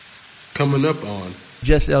Coming up on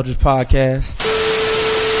Just Eldridge Podcast.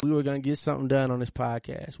 We were going to get something done on this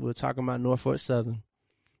podcast. We were talking about Norfolk Southern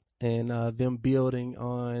and them building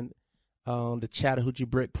on the Chattahoochee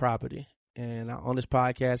Brick property. And on this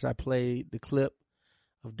podcast, I played the clip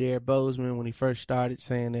of Derek Bozeman when he first started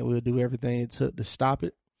saying that we'll do everything it took to stop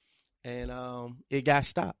it. And it got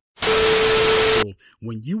stopped.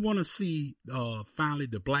 When you want to see finally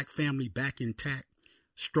the black family back intact,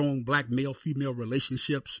 strong black male-female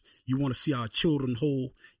relationships, you want to see our children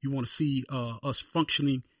whole, you want to see us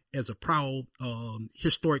functioning as a proud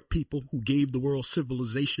historic people who gave the world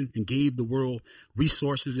civilization and gave the world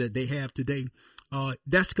resources that they have today,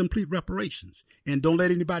 that's complete reparations. And don't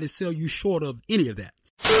let anybody sell you short of any of that.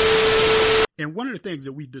 And one of the things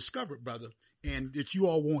that we discovered, brother, and that you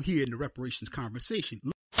all won't hear in the reparations conversation,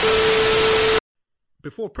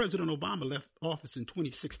 before President Obama left office in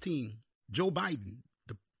 2016, Joe Biden,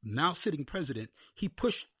 the now sitting president, he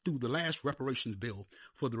pushed through the last reparations bill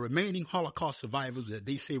for the remaining Holocaust survivors that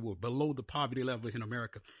they say were below the poverty level in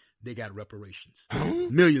America. They got reparations,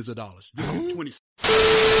 millions of dollars. This is 20.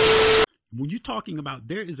 When you're talking about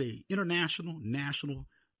there is a international, national,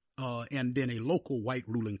 and then a local white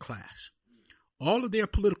ruling class. All of their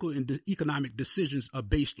political and economic decisions are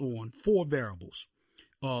based on 4 variables.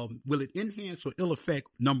 Will it enhance or ill affect,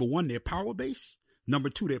 number 1, their power base, number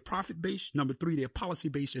 2, their profit base, number 3, their policy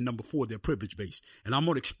base, and number 4, their privilege base. And I'm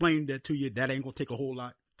going to explain that to you. That ain't going to take a whole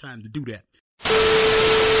lot of time to do that.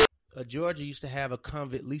 Georgia used to have a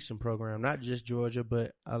convict leasing program, not just Georgia,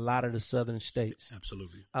 but a lot of the southern states.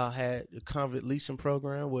 Absolutely. Had a convict leasing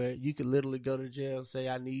program where you could literally go to jail and say,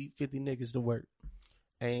 I need 50 niggas to work.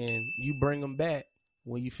 And you bring them back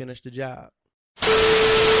when you finish the job.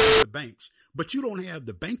 The banks, but you don't have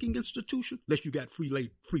the banking institution unless you got free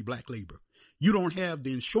black labor. You don't have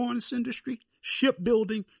the insurance industry,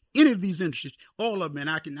 shipbuilding, any of these industries, all of them. And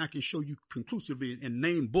I can show you conclusively and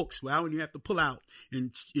name books where I don't even have to pull out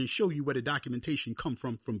and show you where the documentation come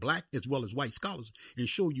from black as well as white scholars, and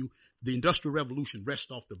show you the Industrial Revolution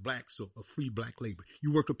rests off the blacks of free black labor.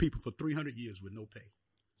 You work with people for 300 years with no pay.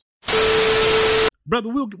 Brother,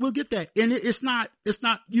 we'll get that. And it's not,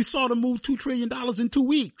 you saw them move $2 trillion in 2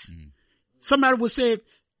 weeks. Mm. Somebody would say,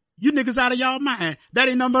 you niggas out of y'all mind. That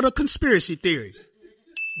ain't nothing but a conspiracy theory.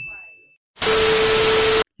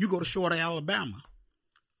 Right. You go to Shorter, Alabama,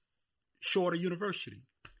 Shorter University,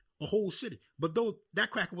 a whole city. But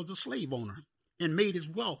that cracker was a slave owner and made his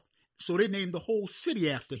wealth. So they named the whole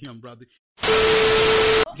city after him, brother.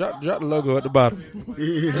 Drop the logo at the bottom.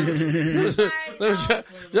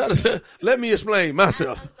 Let me explain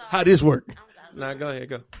myself how this works. Now go ahead,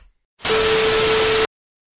 go.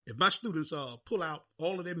 If my students pull out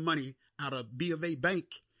all of their money out of B of A Bank,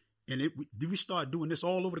 and we start doing this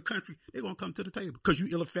all over the country, they're gonna come to the table because you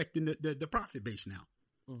ill affecting the profit base now.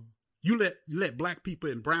 Mm. You let black people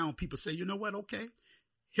and brown people say, you know what? Okay,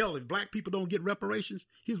 hell, if black people don't get reparations,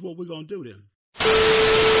 here's what we're gonna do then.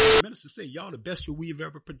 Ministers say y'all the best we've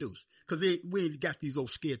ever produced because we ain't got these old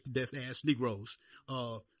scared to death ass Negroes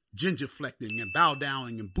genuflecting and bow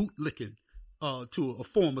downing and boot licking to a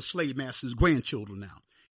former slave master's grandchildren now.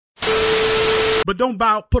 But don't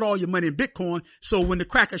put all your money in Bitcoin. So when the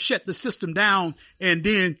cracker shut the system down, and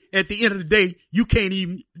then at the end of the day, you can't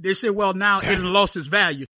even. They say, well, now it lost its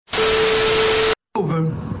value.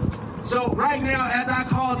 Over. So right now, as I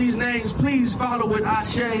call these names, please follow with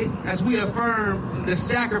Ashe as we affirm the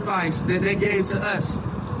sacrifice that they gave to us.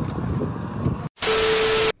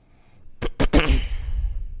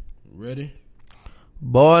 Ready?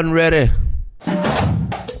 Born ready.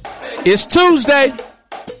 It's Tuesday.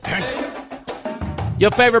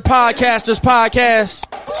 Your favorite podcaster's podcast.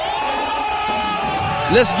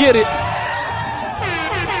 Let's get it.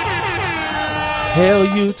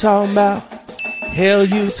 Hell you talking about? Hell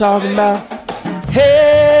you talking about?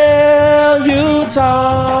 Hell you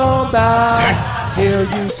talking about? Hell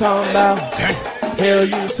you talking about? Hell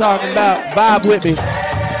you talking about? Vibe with me.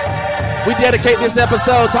 We dedicate this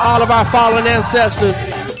episode to all of our fallen ancestors.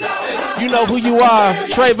 You know who you are.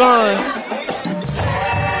 Trayvon,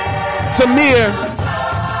 Tamir,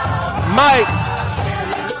 Mike.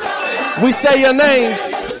 We say your name.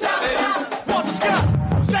 Walter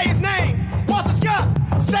Scott, say his name. Walter Scott,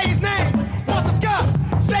 say his name. Walter Scott,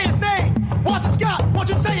 say his name. Walter Scott, won't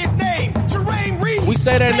you say his name? Jermaine Reed. We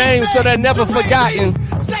say their names so they're never forgotten.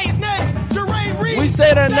 Say his name. Jermaine Reed. We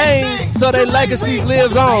say their names so their legacy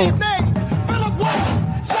lives on. Philip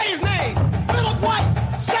White, say his name. Philip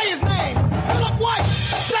White, say his name. Philip White,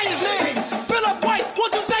 say his name. Philip White,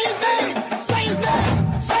 won't you say his name? Say his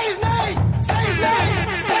name. Say his name. Say his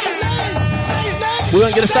name. Say his name. Say his name. We're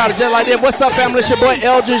going to get it started just like that. What's up, family? It's your boy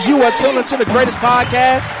Eldridge. You are tuning to the greatest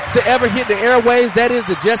podcast to ever hit the airwaves. That is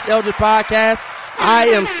the Just Eldridge Podcast. I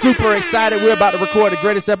am super excited. We're about to record the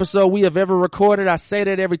greatest episode we have ever recorded. I say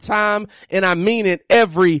that every time, and I mean it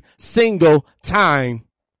every single time.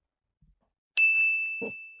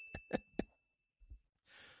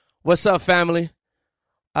 What's up, family?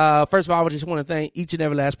 First of all, I just want to thank each and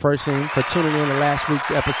every last person for tuning in to last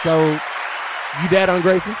week's episode. You that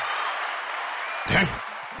ungrateful? Dang.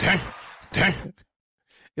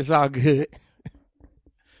 It's all good.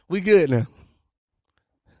 We good now.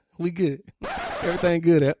 We good. Everything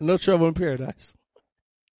good. No trouble in paradise.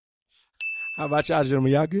 How about y'all,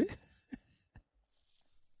 gentlemen? Y'all good?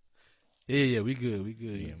 Yeah, we good. We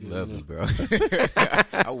good. Yeah, lovely, bro.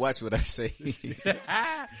 I watch what I say.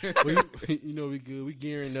 we good. We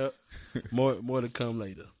gearing up. More to come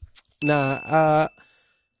later. Nah,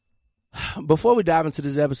 before we dive into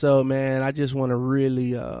this episode, man, I just want to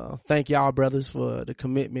really thank y'all brothers for the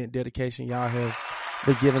commitment, dedication y'all have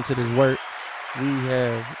been giving to this work. We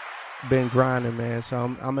have been grinding, man.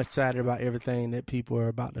 So I'm excited about everything that people are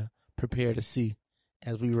about to prepare to see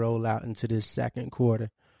as we roll out into this second quarter.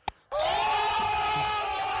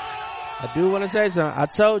 I do want to say something. I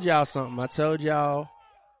told y'all something. I told y'all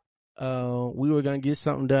we were going to get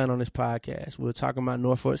something done on this podcast. We were talking about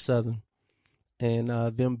Norfolk Southern and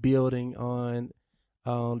them building on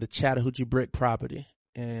the Chattahoochee Brick property.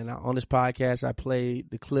 And on this podcast, I played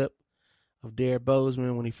the clip of Derek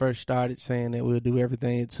Bozeman when he first started saying that we'll do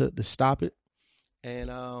everything it took to stop it. And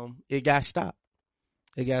it got stopped.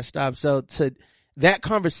 It got stopped. So to that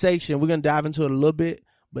conversation, we're going to dive into it a little bit,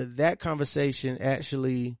 but that conversation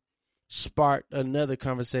actually sparked another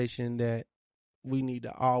conversation that we need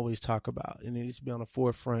to always talk about, and it needs to be on the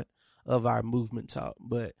forefront of our movement talk.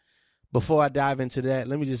 But before I dive into that,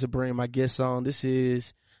 let me just bring my guests on. This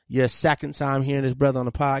is your second time hearing this brother on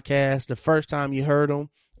the podcast. The first time you heard him,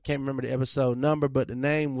 can't remember the episode number, but the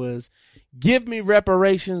name was Give Me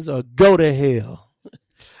Reparations or Go to Hell.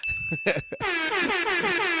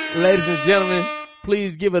 Ladies and gentlemen,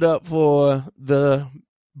 please give it up for the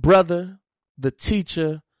brother, the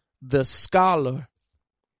teacher, the scholar,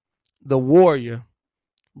 the warrior,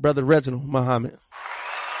 Brother Reginald Muhammad.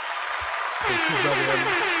 Thank you, Brother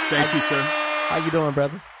Edmund. Thank you, sir. How you doing,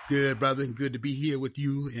 brother? Good, brother. Good to be here with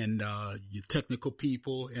you and your technical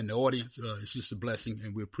people and the audience. It's just a blessing,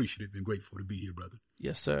 and we're appreciative and grateful to be here, brother.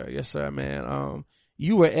 Yes, sir. Yes, sir, man.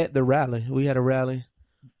 You were at the rally. We had a rally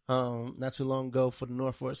not too long ago for the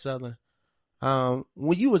Norfolk Southern.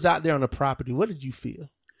 When you was out there on the property, what did you feel?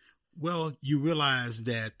 Well, you realize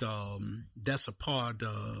that that's a part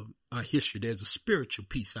of our history. There's a spiritual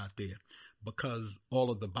piece out there because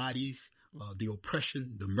all of the bodies, the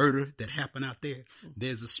oppression, the murder that happened out there,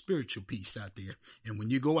 there's a spiritual piece out there. And when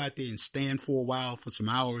you go out there and stand for a while, for some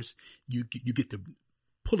hours, you get to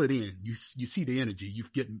pull it in. You see the energy. You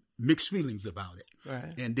get mixed feelings about it.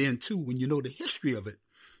 Right. And then, too, when you know the history of it,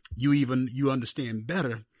 you understand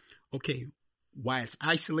better, okay, why it's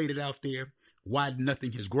isolated out there, why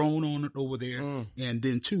nothing has grown on it over there, and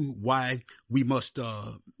then too, why we must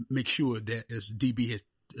make sure that, as DB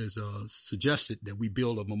has suggested, that we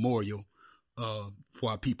build a memorial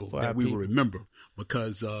for our people that we will remember.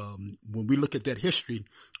 Because when we look at that history,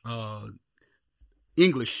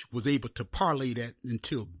 English was able to parlay that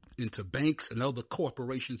into banks and other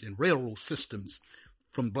corporations and railroad systems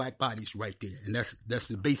from black bodies right there, and that's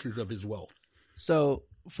the basis of his wealth. So,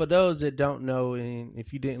 for those that don't know, and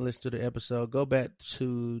if you didn't listen to the episode, go back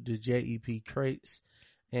to the JEP crates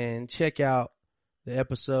and check out the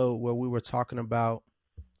episode where we were talking about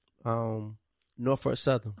Norfolk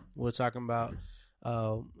Southern. We're talking about,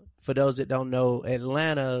 for those that don't know,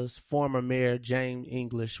 Atlanta's former mayor, James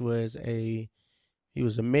English, he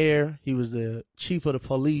was the mayor, he was the chief of the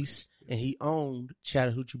police, and he owned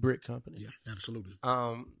Chattahoochee Brick Company. Yeah, absolutely.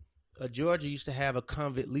 Georgia used to have a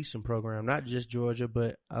convict leasing program, not just Georgia,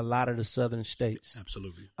 but a lot of the southern states.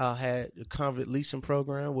 Absolutely. Had a convict leasing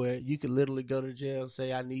program where you could literally go to jail and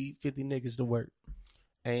say, I need 50 niggas to work.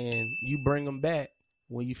 And you bring them back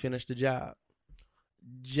when you finish the job.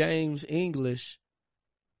 James English,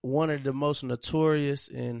 one of the most notorious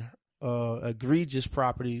and egregious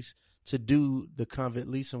properties to do the convict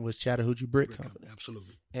leasing was Chattahoochee Brick Company.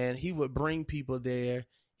 Absolutely. And he would bring people there,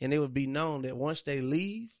 and it would be known that once they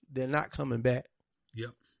leave, they're not coming back. Yep.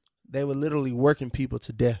 They were literally working people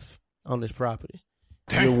to death on this property.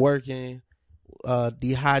 You're working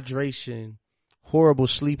dehydration, horrible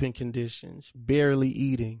sleeping conditions, barely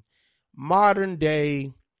eating, modern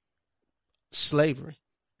day slavery.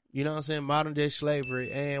 You know what I'm saying? Modern day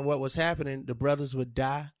slavery. And what was happening, the brothers would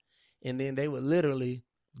die, and then they would literally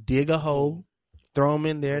dig a hole, throw them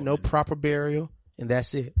in there, no proper burial, and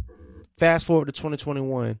that's it. fast forward to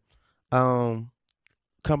 2021.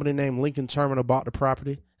 Company named Lincoln Terminal bought the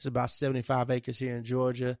property. It's about 75 acres here in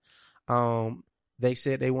Georgia. They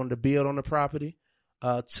said they wanted to build on the property.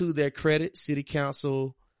 To their credit, City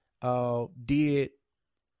Council did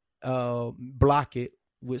block it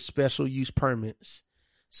with special use permits.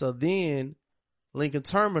 So then Lincoln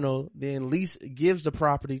Terminal then gives the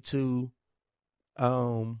property to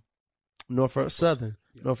Norfolk Southern.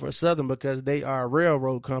 Yeah. Norfolk Southern, because they are a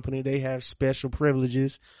railroad company, they have special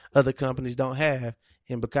privileges other companies don't have.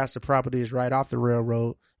 And because the property is right off the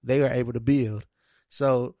railroad, they are able to build.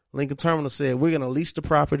 So Lincoln Terminal said, we're going to lease the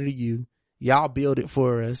property to you. Y'all build it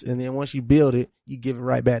for us. And then once you build it, you give it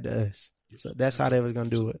right back to us. So that's how they was going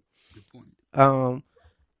to do it. Good point.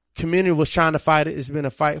 Community was trying to fight it. It's been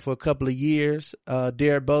a fight for a couple of years.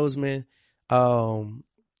 Derek Bozeman,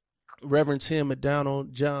 Reverend Tim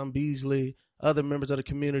McDonald, John Beasley, other members of the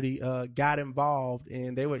community got involved,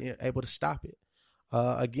 and they were able to stop it.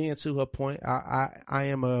 Again, to her point, I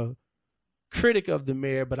am a critic of the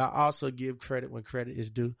mayor, but I also give credit when credit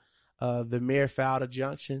is due. The mayor filed a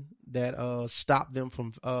junction that stopped them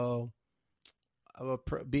from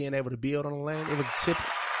being able to build on the land. It was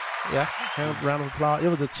a round of applause. It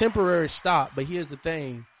was a temporary stop, but here's the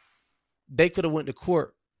thing. They could have went to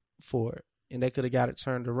court for it, and they could have got it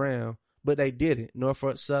turned around, but they didn't.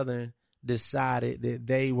 Norfolk Southern decided that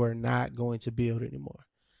they were not going to build anymore.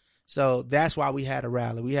 So that's why we had a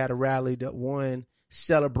rally. We had a rally that, one,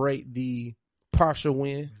 celebrate the partial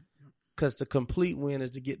win, because the complete win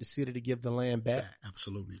is to get the city to give the land back. Yeah,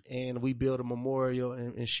 absolutely. And we build a memorial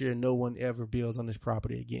and ensure no one ever builds on this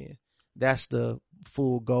property again. That's the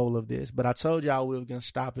full goal of this. But I told y'all we were going to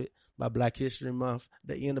stop it by Black History Month.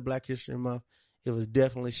 The end of Black History Month, it was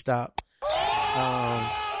definitely stopped.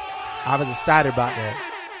 I was excited about that.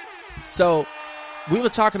 So we were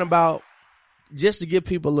talking about, just to give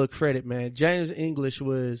people a little credit, man, James English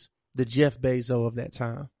was the Jeff Bezos of that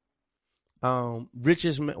time. One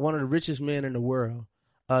of the richest men in the world.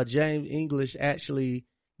 James English actually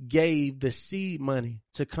gave the seed money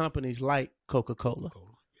to companies like Coca-Cola.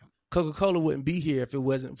 Yeah. Coca-Cola wouldn't be here if it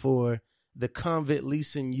wasn't for the convict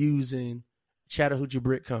leasing using Chattahoochee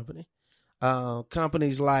Brick Company.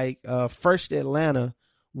 Companies like First Atlanta,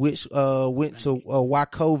 which went to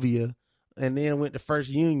Wachovia, and then went to First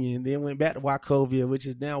Union, then went back to Wachovia, which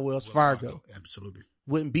is now Wells Fargo. Absolutely.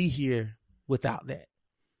 Wouldn't be here without that.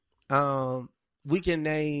 We can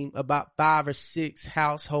name about 5 or 6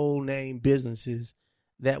 household name businesses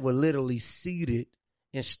that were literally seeded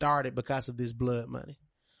and started because of this blood money.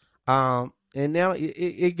 And now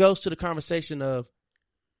it goes to the conversation of,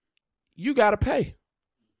 you got to pay.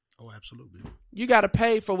 Oh, absolutely. You got to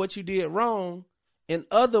pay for what you did wrong. In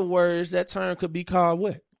other words, that term could be called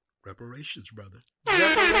what? Reparations, brother.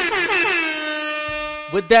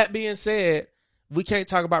 With that being said, we can't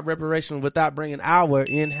talk about reparations without bringing our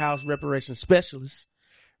in-house reparations specialist,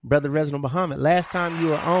 Brother Reginald Muhammad. Last time you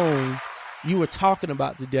were on, you were talking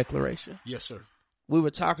about the declaration. Yes, sir. We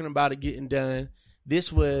were talking about it getting done.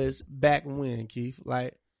 This was back when, Keith?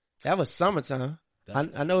 Like, that was summertime.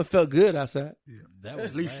 I know it felt good outside. Yeah. That was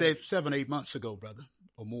at least 7-8 months ago, brother,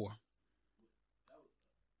 or more.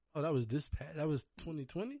 Oh, that was that was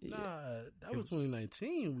 2020? Yeah. Nah, that was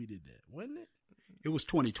 2019 we did that, wasn't it? It was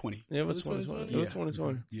 2020. Yeah, it was 2020. It was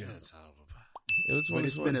 2020. Yeah. It was 2020. But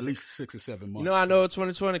it's been at least 6 or 7 months. You know, I know it's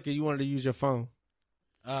 2020 because you wanted to use your phone.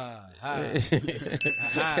 You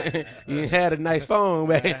had a nice phone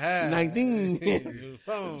back 19.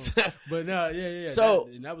 Phone. But no, yeah. So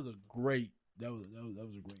that was a great. That was a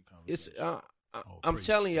great conversation. It's I'm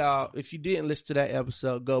telling y'all, if you didn't listen to that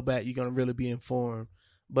episode, go back. You're gonna really be informed.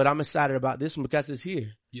 But I'm excited about this one because it's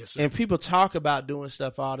here. Yes, sir. And people talk about doing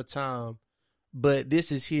stuff all the time, but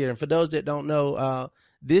this is here. And for those that don't know,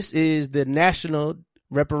 this is the National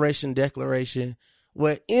Reparation Declaration,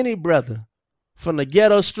 where any brother from the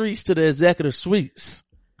ghetto streets to the executive suites,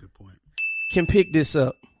 good point, can pick this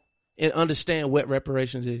up and understand what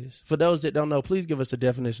reparations is. For those that don't know, please give us the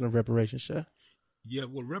definition of reparations, Chef. Yeah,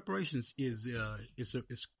 well, reparations is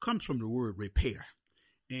it comes from the word repair,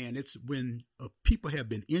 and it's when people have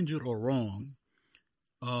been injured or wrong,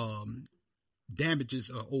 damages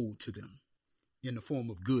are owed to them in the form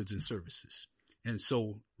of goods and services. And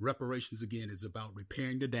so reparations, again, is about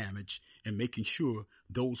repairing the damage and making sure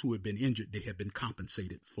those who have been injured, they have been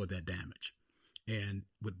compensated for that damage. And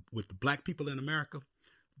with the black people in America,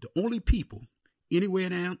 the only people anywhere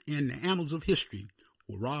in the annals of history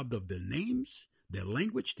were robbed of their names, their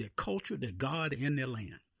language, their culture, their God, and their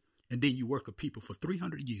land. And then you work a people for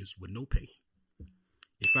 300 years with no pay.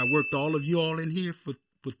 If I worked all of you all in here for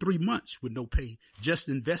 3 months with no pay, just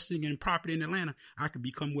investing in property in Atlanta, I could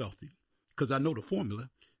become wealthy. because I know the formula.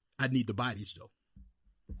 I need the bodies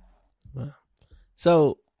though.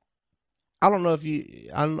 So I don't know if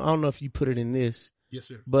you put it in this. Yes,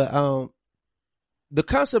 sir. But the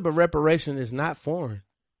concept of reparation is not foreign.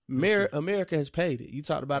 America has paid it. You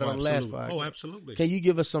talked about it on the last podcast. Oh, absolutely. Can you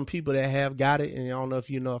give us some people that have got it? And I don't know if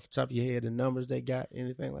you know off the top of your head the numbers they got,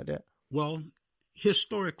 anything like that. Well,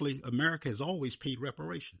 historically, America has always paid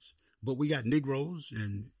reparations. But we got Negroes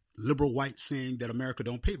and liberal whites saying that America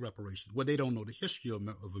don't pay reparations. Well, they don't know the history of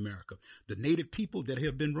America. The native people that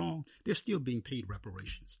have been wronged, they're still being paid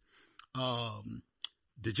reparations.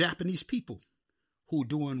 The Japanese people who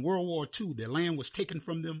during World War II, their land was taken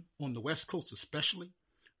from them on the West Coast especially.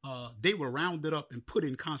 They were rounded up and put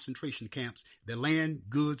in concentration camps. Their land,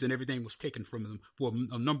 goods, and everything was taken from them for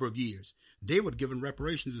a number of years. They were given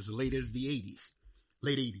reparations as late as the 80s,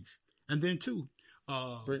 late 80s. And then too,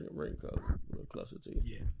 bring it a little closer to you.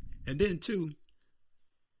 Yeah. And then too,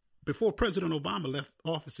 before President Obama left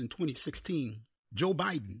office in 2016, Joe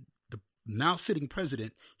Biden, the now sitting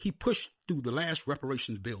president, he pushed through the last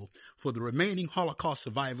reparations bill for the remaining Holocaust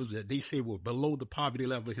survivors that they say were below the poverty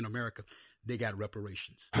level in America. They got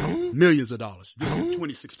reparations, millions of dollars. This is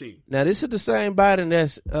 2016. Now, this is the same Biden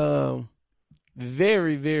that's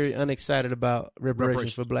very, very unexcited about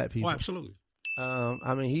reparations for black people. Oh, absolutely.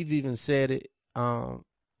 I mean, he's even said it. I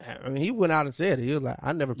mean, he went out and said it. He was like,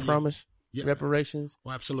 I never promised reparations. Oh,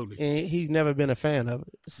 absolutely. And he's never been a fan of it.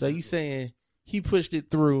 So you saying he pushed it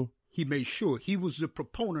through. He made sure he was the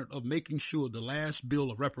proponent of making sure the last bill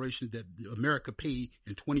of reparations that America paid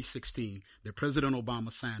in 2016 that President Obama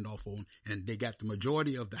signed off on, and they got the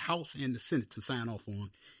majority of the House and the Senate to sign off on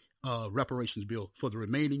reparations bill for the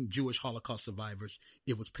remaining Jewish Holocaust survivors.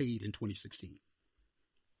 It was paid in 2016.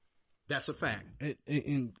 That's a fact.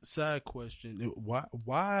 And side question: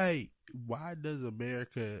 why does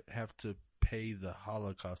America have to pay the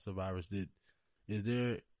Holocaust survivors?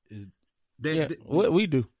 What we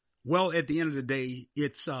do? Well, at the end of the day,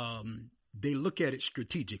 it's they look at it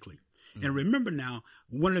strategically. Mm-hmm. And remember now,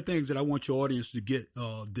 one of the things that I want your audience to get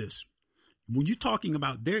this. When you're talking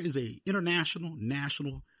about there is a international,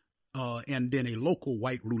 national, and then a local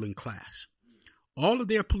white ruling class. All of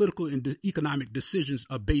their political and economic decisions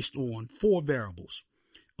are based on 4 variables.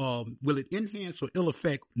 Will it enhance or ill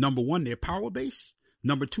affect, number 1, their power base?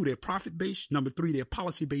 Number 2, their profit base. Number 3, their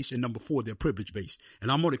policy base. And number 4, their privilege base.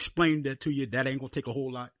 And I'm going to explain that to you. That ain't going to take a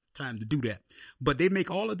whole lot of time to do that. But they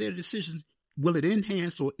make all of their decisions. Will it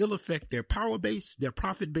enhance or ill affect their power base, their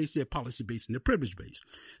profit base, their policy base, and their privilege base?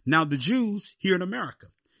 Now, the Jews here in America,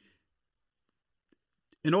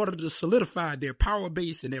 in order to solidify their power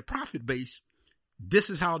base and their profit base,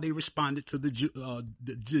 this is how they responded to the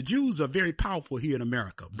Jews are very powerful here in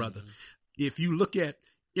America, brother. Mm-hmm. If you look at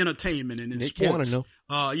entertainment and in sports,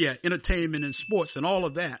 entertainment and sports and all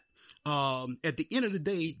of that, at the end of the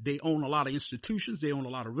day, they own a lot of institutions, they own a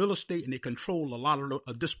lot of real estate, and they control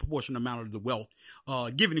a disproportionate amount of the wealth.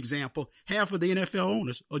 Give an example, half of the NFL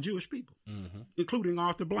owners are Jewish people, including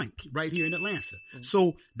Arthur Blank right here in Atlanta. Mm-hmm.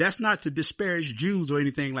 So that's not to disparage Jews or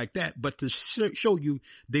anything like that, but to show you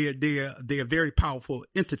they're a very powerful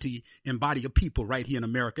entity and body of people right here in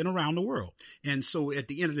America and around the world. And so at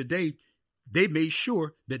the end of the day, they made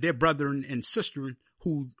sure that their brethren and sister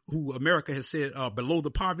who America has said are below the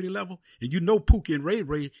poverty level. And you know, Pookie and Ray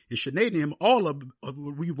Ray and Sinead and them, all of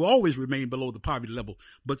we've always remained below the poverty level.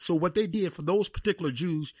 But so what they did for those particular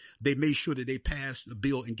Jews, they made sure that they passed a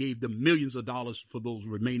bill and gave them millions of dollars for those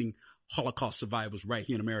remaining Holocaust survivors right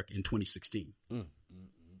here in America in 2016.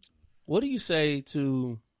 What do you say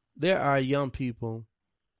to, there are young people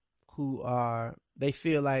who they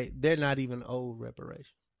feel like they're not even owed reparations.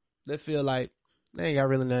 They feel like they ain't got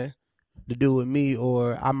really nothing to do with me,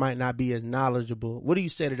 or I might not be as knowledgeable. What do you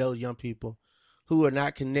say to those young people who are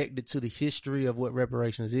not connected to the history of what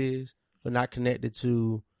reparations is, who are not connected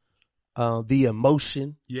to the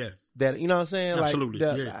emotion? Yeah. That, you know what I'm saying? Absolutely.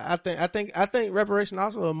 Like, I think reparation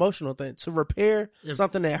also an emotional thing. To repair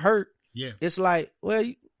something that hurt. Yeah. It's like, well,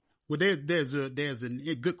 there's a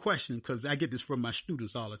good question, because I get this from my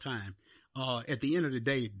students all the time. At the end of the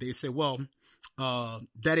day, they say, well, that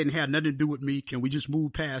didn't have nothing to do with me. Can we just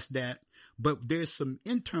move past that? But there's some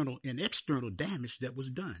internal and external damage that was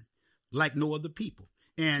done, like no other people.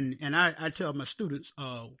 And I tell my students,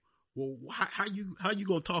 well, how you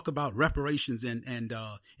gonna talk about reparations and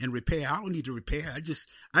repair? I don't need to repair. I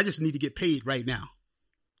just need to get paid right now.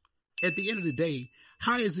 At the end of the day,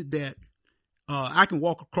 how is it that I can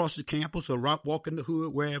walk across the campus or walk in the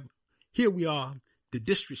hood, wherever? Here we are, the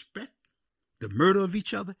disrespect, the murder of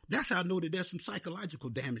each other. That's how I know that there's some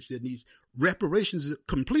psychological damage that needs reparations,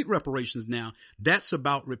 complete reparations now. That's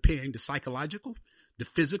about repairing the psychological, the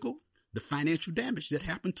physical, the financial damage that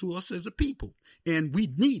happened to us as a people. And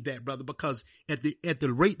we need that, brother, because at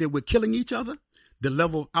the rate that we're killing each other, the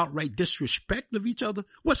level of outright disrespect of each other,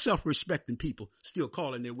 what self-respecting people still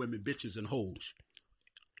calling their women bitches and hoes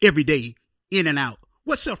every day, in and out?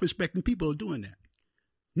 What self-respecting people are doing that?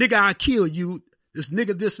 Nigga, I kill you, this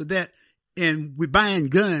nigga this or that, and we're buying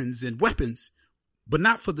guns and weapons, but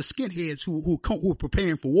not for the skinheads who are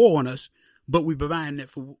preparing for war on us, but we're buying that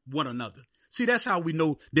for one another. See, that's how we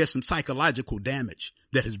know there's some psychological damage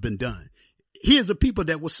that has been done. Here's a people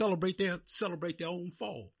that will celebrate their own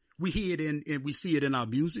fall. We hear it and we see it in our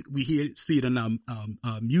music. We see it in our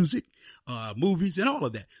music, movies, and all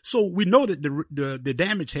of that. So we know that the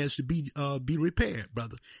damage has to be repaired,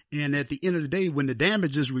 brother. And at the end of the day, when the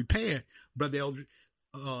damage is repaired, brother Eldred,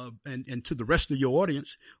 and to the rest of your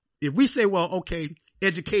audience, if we say, well, okay,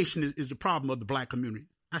 education is the problem of the black community,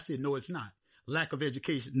 I said, no, it's not. Lack of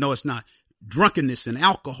education, no, it's not. Drunkenness and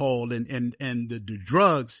alcohol and the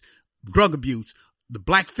drugs, drug abuse, the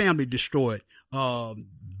black family destroyed,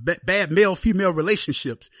 bad male-female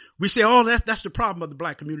relationships. We say, oh, that's the problem of the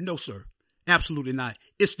black community. No, sir. Absolutely not.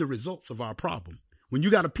 It's the results of our problem. When you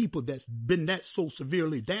got a people that's been that so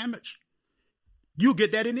severely damaged, you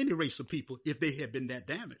get that in any race of people if they have been that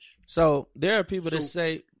damaged. So there are people that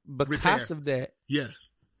say because of that, yes,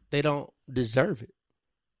 they don't deserve it.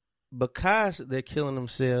 Because they're killing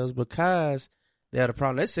themselves, because they have a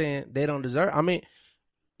problem. They're saying they don't deserve it. I mean,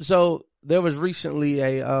 so there was recently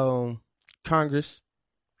a Congress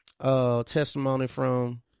testimony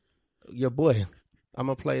from your boy. I'm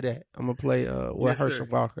going to play that. I'm going to play what yes, Herschel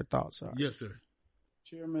Walker thoughts are. Yes, sir.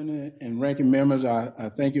 Chairman and ranking members, I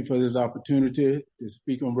thank you for this opportunity to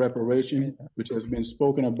speak on reparation, which has been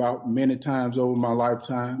spoken about many times over my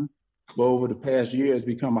lifetime, but over the past year has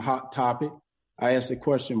become a hot topic. I asked the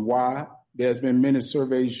question, why? There's been many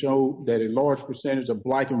surveys show that a large percentage of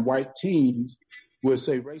black and white teens would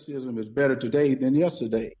say racism is better today than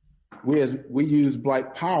yesterday. We use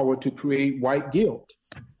black power to create white guilt.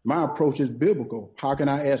 My approach is biblical. How can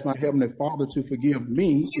I ask my Heavenly Father to forgive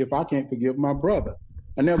me if I can't forgive my brother?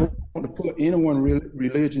 I never want to put anyone's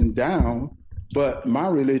religion down, but my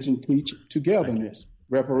religion teaches togetherness.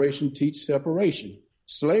 Reparation teaches separation.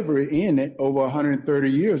 Slavery ended over 130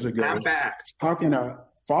 years ago. How can a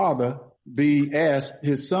father be asked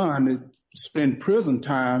his son to spend prison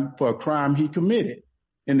time for a crime he committed?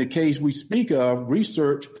 In the case we speak of,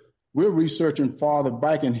 we're researching farther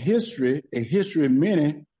back in history, a history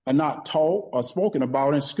many are not taught or spoken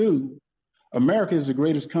about in school. America is the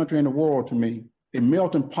greatest country in the world to me, a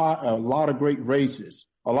melting pot of a lot of great races,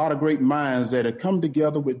 a lot of great minds that have come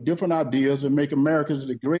together with different ideas and make America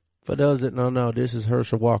the great. For those that don't know, this is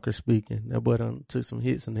Herschel Walker speaking. That boy done took some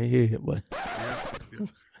hits in the head, but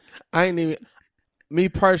I ain't even, me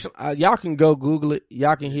personally, y'all can go Google it.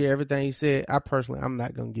 Y'all can hear everything he said. I'm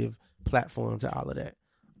not going to give platform to all of that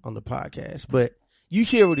on the podcast, but you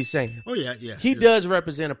hear what he's saying. Oh, yeah. He does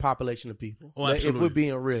represent a population of people. Oh, absolutely. If we're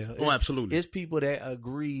being real. Oh, absolutely. It's people that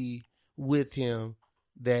agree with him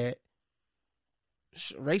that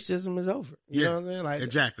racism is over. You know what I'm saying? Like,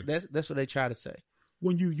 exactly. That's what they try to say.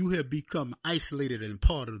 When you have become isolated and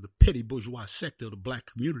part of the petty bourgeois sector of the black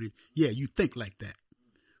community, yeah, you think like that.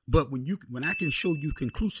 But when I can show you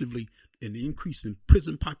conclusively an increase in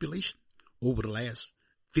prison population over the last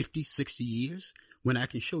 50, 60 years, when I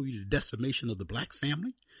can show you the decimation of the black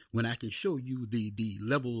family, when I can show you the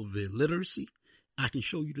level of illiteracy, I can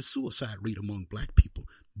show you the suicide rate among black people.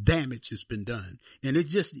 Damage has been done. And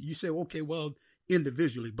you say, okay, well,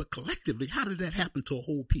 individually, but collectively, how did that happen to a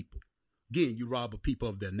whole people? Again, you rob a people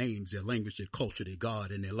of their names, their language, their culture, their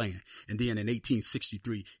God, and their land. And then in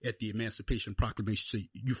 1863, at the Emancipation Proclamation, say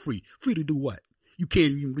you're free. Free to do what? You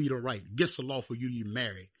can't even read or write. Against the law for you to even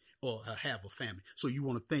marry or have a family. So you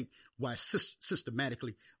want to think why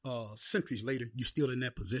systematically, centuries later, you're still in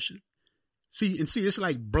that position? See, it's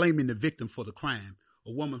like blaming the victim for the crime.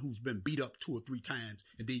 A woman who's been beat up 2 or 3 times,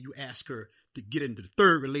 and then you ask her to get into the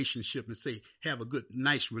third relationship and say, have a good,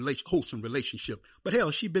 nice, wholesome relationship. But hell,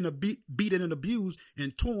 she's been beaten and abused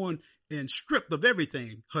and torn and stripped of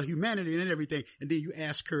everything, her humanity and everything. And then you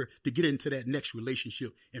ask her to get into that next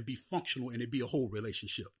relationship and be functional and it be a whole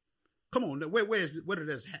relationship. Come on, where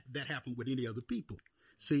does that happen with any other people?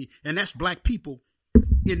 See, and that's black people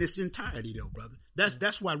in its entirety, though, brother.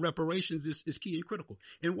 That's why reparations is key and critical.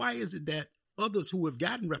 And why is it that others who have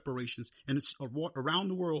gotten reparations and it's around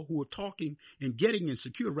the world who are talking and getting and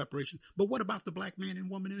secure reparations, but what about the black man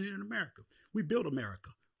and woman here in America? We built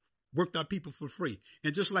America, worked our people for free.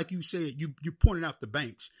 And just like you said, you pointed out the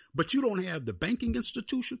banks, but you don't have the banking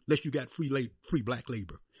institution unless you got free black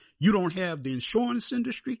labor. You don't have the insurance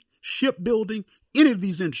industry, shipbuilding, any of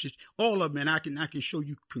these industries, all of them, and I can show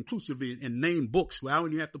you conclusively and name books where I don't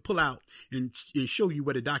even have to pull out and show you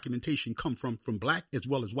where the documentation come from black as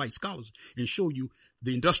well as white scholars, and show you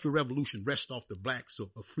the Industrial Revolution rests off the blacks of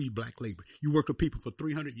free black labor. You work with people for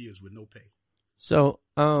 300 years with no pay. So,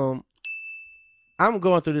 I'm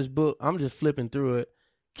going through this book. I'm just flipping through it.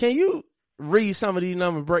 Can you read some of these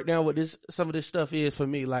numbers, break down what some of this stuff is for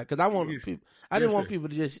me? Like, cause I didn't want people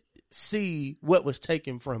to just see what was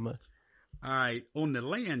taken from us. All right. On the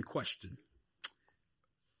land question.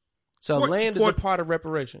 So land is a part of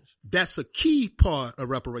reparations. That's a key part of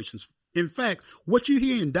reparations. In fact, what you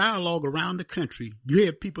hear in dialogue around the country, you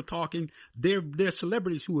hear people talking, they're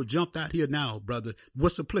celebrities who have jumped out here now, brother.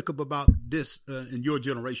 What's applicable about this in your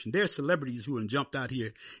generation? There are celebrities who have jumped out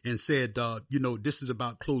here and said, this is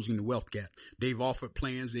about closing the wealth gap. They've offered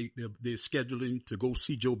plans. They're scheduling to go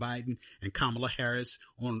see Joe Biden and Kamala Harris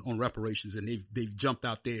on reparations, and they've jumped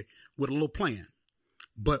out there with a little plan.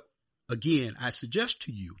 But again, I suggest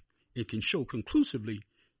to you, it can show conclusively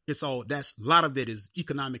a lot of that is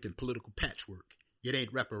economic and political patchwork. It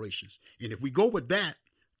ain't reparations. And if we go with that,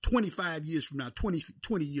 25 years from now, 20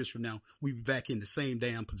 years from now, we'll be back in the same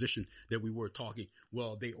damn position that we were talking.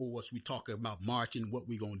 Well, they owe us. We talk about marching, what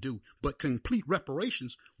we going to do. But complete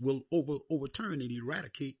reparations will overturn and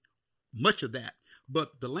eradicate much of that.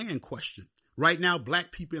 But the land question. Right now,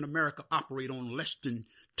 black people in America operate on less than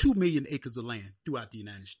 2 million acres of land throughout the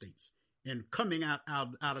United States. And coming out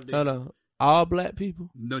of there. Hold on. All black people?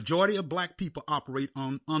 Majority of black people operate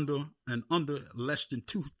on under less than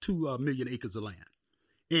 2 million acres of land.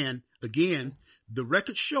 And again, the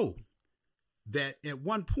records show that at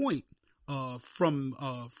one point, from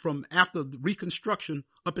after the Reconstruction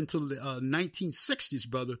up until the 1960s,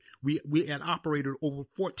 brother, we had operated over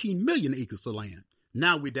 14 million acres of land.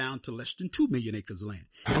 Now we're down to less than 2 million acres of land.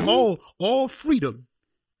 And all freedom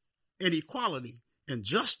and equality and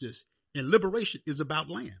justice and liberation is about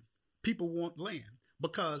land. People want land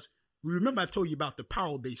because remember I told you about the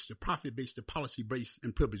power-based, the profit-based, the policy-based,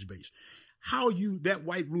 and privilege-based. How that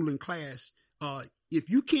white ruling class, if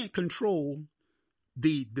you can't control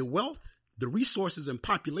the wealth, the resources, and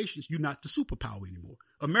populations, you're not the superpower anymore.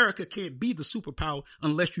 America can't be the superpower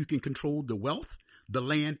unless you can control the wealth, the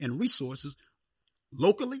land, and resources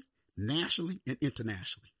locally, nationally, and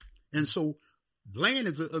internationally. And so land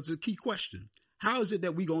is a key question. How is it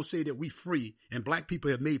that we going to say that we free and black people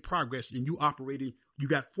have made progress and you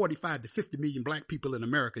got 45 to 50 million black people in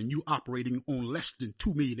America and you operating on less than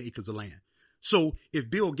 2 million acres of land? So if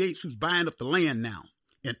Bill Gates, who's buying up the land now,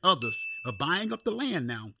 and others are buying up the land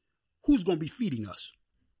now, who's going to be feeding us?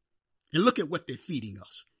 And look at what they're feeding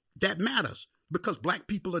us. That matters because black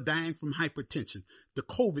people are dying from hypertension. The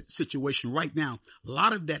COVID situation right now, a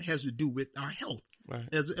lot of that has to do with our health. Right.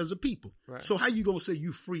 As a people. Right. So how you going to say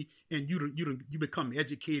you free and you become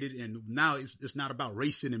educated and now it's not about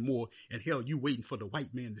race anymore and hell, you waiting for the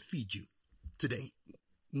white man to feed you today?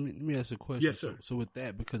 Let me ask a question. Yes, sir. So with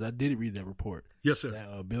that, because I did read that report. Yes, sir.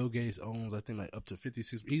 That Bill Gates owns, I think, like up to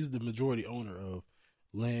 56. He's the majority owner of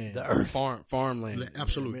land, the earth, farmland,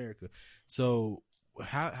 absolutely, in America. So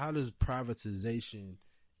how does privatization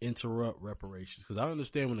interrupt reparations? Because I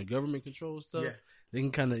understand when the government controls stuff, they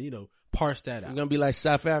can kind of parse that out. You're gonna be like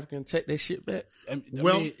South Africa and take that shit back. I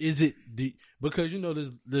mean, is it because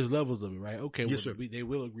there's levels of it, right? Okay, yes, well, they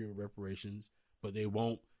will agree with reparations, but they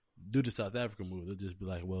won't do the South African move. They'll just be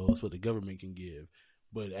like, well, that's what the government can give.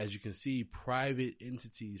 But as you can see, private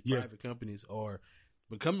entities, private companies are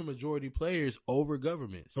becoming majority players over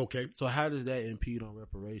governments. Okay. So how does that impede on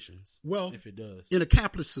reparations? Well, if it does, in a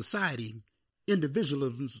capitalist society,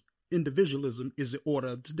 individualism is the order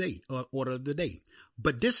of the day.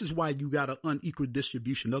 But this is why you got an unequal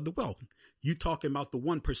distribution of the wealth. You talking about the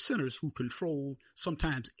 1%ers who control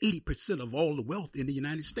sometimes 80% of all the wealth in the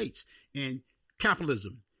United States. And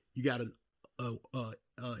capitalism, you got an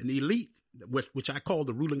elite, which I call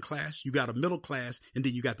the ruling class. You got a middle class, and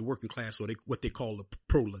then you got the working class, or what they call the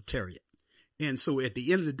proletariat. And so at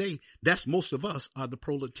the end of the day, that's most of us are the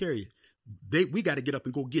proletariat. We got to get up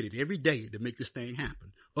and go get it every day to make this thing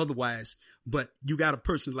happen. Otherwise, but you got a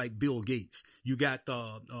person like Bill Gates, you got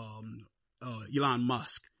Elon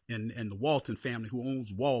Musk and the Walton family who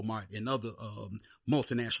owns Walmart and other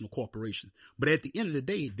multinational corporations. But at the end of the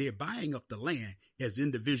day, they're buying up the land as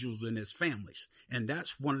individuals and as families. And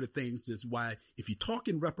that's one of the things that's why if you're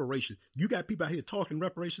talking reparations, you got people out here talking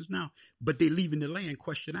reparations now, but they're leaving the land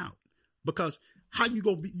question out. Because how you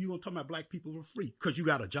gonna talk about black people for free? Because you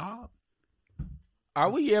got a job? Are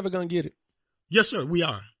we ever going to get it? Yes, sir, we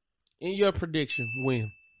are. In your prediction, when?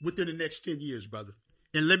 Within the next 10 years, brother.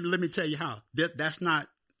 And let me tell you how. That's not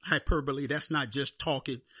hyperbole. That's not just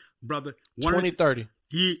talking, brother. 2030.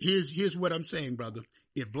 Here's what I'm saying, brother.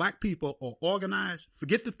 If black people are organized,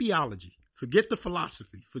 forget the theology, forget the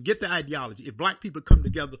philosophy, forget the ideology. If black people come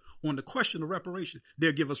together on the question of reparations,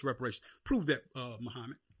 they'll give us reparations. Prove that,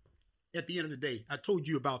 Muhammad. At the end of the day, I told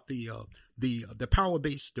you about the power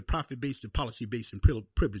base, the profit base, the policy base, and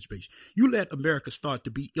privilege base. You let America start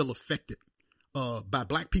to be ill-affected by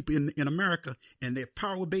black people in America, and their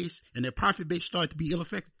power base and their profit base start to be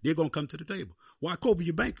ill-affected, they're going to come to the table.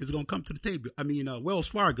 Wachovia Bank is going to come to the table. I mean, Wells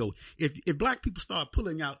Fargo. If black people start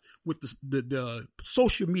pulling out with the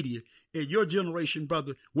social media in your generation,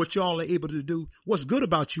 brother, what y'all are able to do, what's good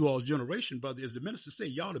about you all's generation, brother, is the minister say,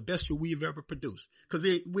 y'all the best we've ever produced. Because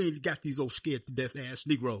we ain't got these old scared to death ass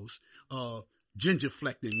Negroes,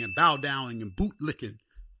 genuflecting and bow downing and boot licking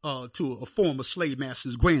to a former slave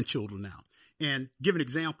master's grandchildren now. And give an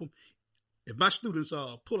example, if my students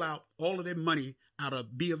pull out all of their money out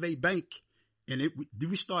of B of A Bank, and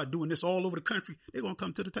we start doing this all over the country, they're going to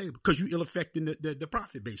come to the table because you ill-affecting the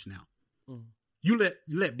profit base now. Mm. You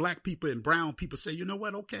let black people and brown people say, you know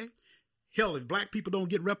what, okay, hell, if black people don't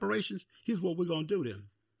get reparations, here's what we're going to do then.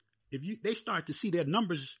 If they start to see their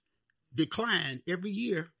numbers decline every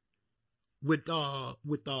year with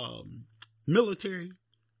military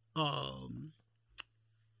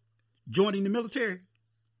joining the military,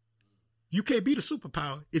 you can't be the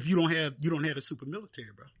superpower if you don't have the super military,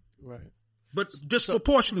 bro. Right. But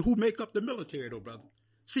disproportionately, who make up the military, though, brother?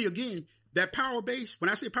 See, again, that power base, when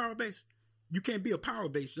I say power base, you can't be a power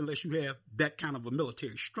base unless you have that kind of a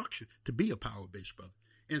military structure to be a power base, brother.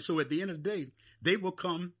 And so at the end of the day, they will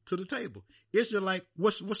come to the table. It's just like,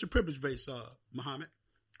 what's the privilege base, Muhammad?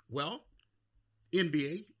 Well,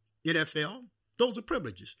 NBA, NFL, those are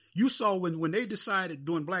privileges. You saw when they decided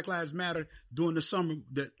during Black Lives Matter during the summer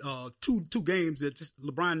that two games that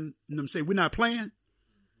LeBron and them say, we're not playing.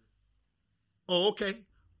 Oh, okay.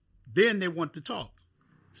 Then they want to talk.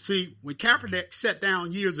 See, when Kaepernick sat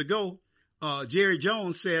down years ago, Jerry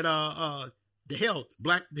Jones said, the hell,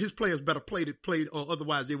 his players better play or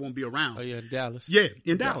otherwise they won't be around. Oh, yeah, in Dallas. Yeah,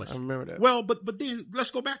 in Dallas. I remember that. Well, but then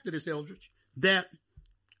let's go back to this, Eldridge, that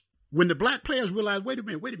when the black players realized, wait a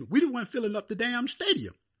minute, we the one filling up the damn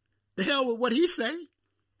stadium. The hell with what he say.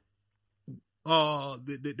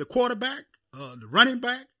 The quarterback, the running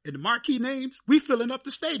back, and the marquee names, we filling up the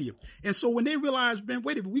stadium. And so when they realized, man,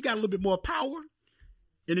 wait a minute, we got a little bit more power.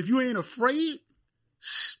 And if you ain't afraid,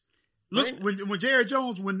 look, when Jerry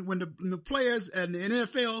Jones, when the players and the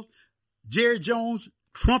NFL, Jerry Jones,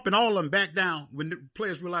 Trump and all of them back down, when the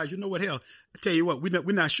players realize, you know what, hell, I tell you what,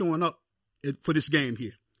 we're not showing up for this game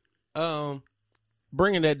here.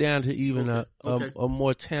 Bringing that down to even a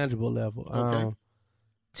more tangible level.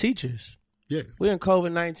 Teachers. Yeah. We're in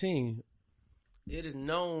COVID-19. It is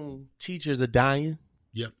known teachers are dying.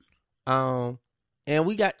 Yep. And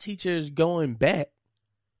we got teachers going back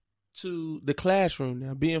to the classroom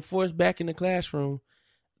now, being forced back in the classroom.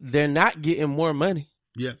 They're not getting more money.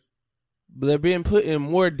 Yeah. But they're being put in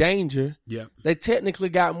more danger. Yeah. They technically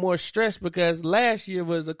got more stress because last year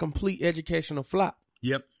was a complete educational flop.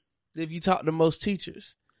 Yep. If you talk to most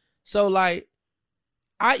teachers. So like,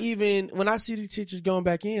 when I see these teachers going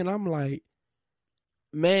back in, I'm like,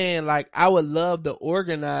 man, like I would love to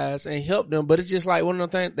organize and help them, but it's just like one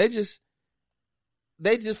of the things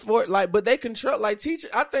but they control like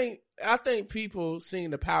teachers. I think people seeing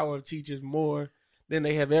the power of teachers more than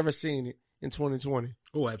they have ever seen it in 2020.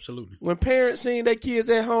 Oh, absolutely. When parents seeing their kids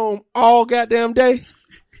at home all goddamn day,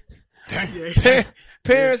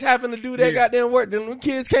 parents having to do their goddamn work that the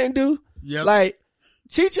kids can't do. Yep. Like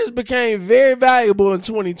teachers became very valuable in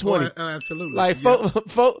 2020. Oh, absolutely. Like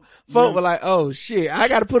folk were like, oh shit, I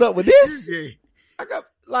got to put up with this. Yeah.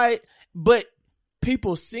 But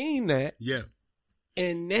people seen that. Yeah.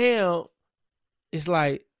 And now it's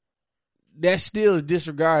like that still is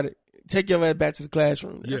disregarded. Take your ass back to the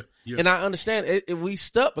classroom. Yeah. Yeah. And I understand it, we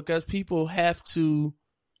stuck because people have to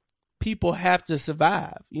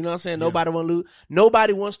survive. You know what I'm saying? Yeah.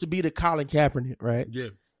 Nobody wants to be the Colin Kaepernick, right? Yeah.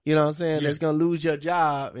 You know what I'm saying? Yeah. That's going to lose your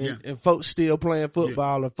job and folks still playing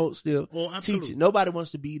football or folks still teaching. Nobody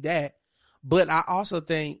wants to be that. But I also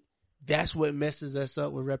think that's what messes us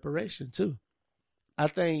up with reparation too. I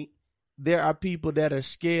think there are people that are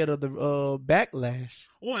scared of the backlash.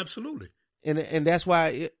 Oh, absolutely. And that's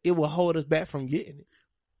why it will hold us back from getting it.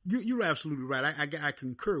 You're absolutely right. I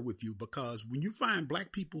concur with you because when you find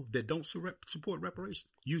black people that don't support reparations,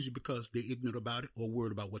 usually because they're ignorant about it or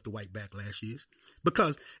worried about what the white backlash is.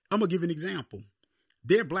 Because I'm going to give you an example.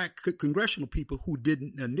 There are black congressional people who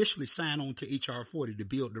didn't initially sign on to H.R. 40,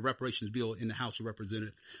 the reparations bill in the House of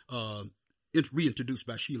Representatives reintroduced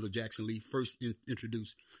by Sheila Jackson Lee, first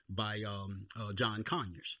introduced by John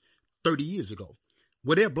Conyers 30 years ago.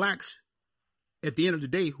 Well, there are blacks at the end of the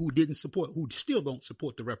day who still don't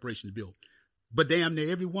support the reparations bill. But damn near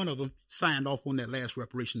every one of them signed off on that last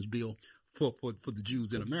reparations bill for the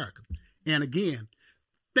Jews in America. And again,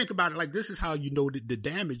 think about it like this is how you know that the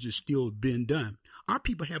damage is still being done. Our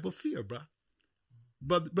people have a fear, bro.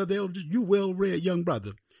 Brother Eldridge, you well-read young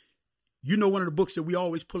brother. You know one of the books that we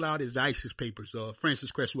always pull out is the ISIS Papers,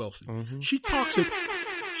 Frances Cress Welsing. Mm-hmm. She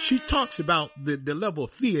talks about the level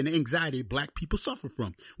of fear and anxiety black people suffer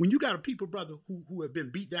from. When you got a people, brother, who have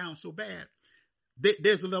been beat down so bad,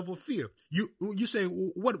 there's a level of fear. You say,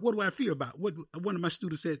 well, what do I fear about? What one of my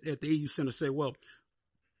students at the AU Center said, well,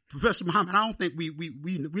 Professor Muhammad, I don't think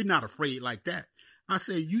we're not afraid like that. I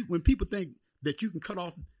say, when people think that you can cut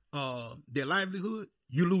off their livelihood,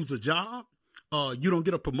 you lose a job, you don't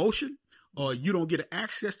get a promotion, or you don't get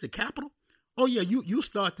access to capital. Oh yeah, you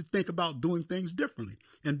start to think about doing things differently.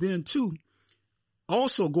 And then too,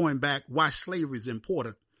 also going back, why slavery is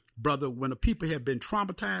important, brother. When the people have been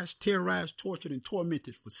traumatized, terrorized, tortured, and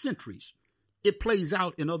tormented for centuries, it plays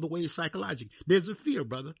out in other ways psychologically. There's a fear,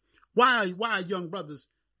 brother. Why are young brothers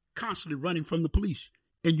constantly running from the police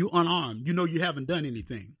and you unarmed? You know you haven't done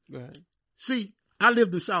anything. Right. See, I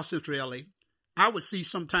lived in South Central LA. I would see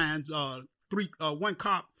sometimes one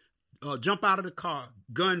cop jump out of the car,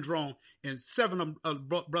 gun drawn, and 7 of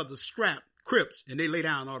brothers strapped, Crips, and they lay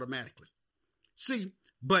down automatically. See,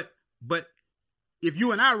 but if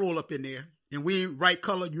you and I roll up in there and we ain't right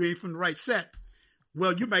color, you ain't from the right set,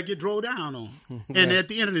 well, you might get drove down on. Right. And at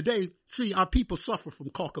the end of the day, see, our people suffer from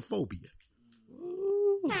caucophobia.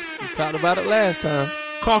 Ooh, we talked about it last time.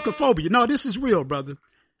 Caucophobia. No, this is real, brother.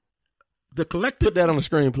 The collective. Put that on the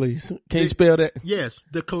screen, please. Can you spell that? Yes.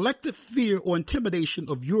 The collective fear or intimidation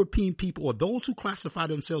of European people or those who classify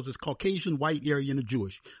themselves as Caucasian, white, Aryan, or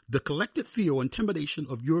Jewish. The collective fear or intimidation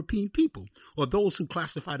of European people or those who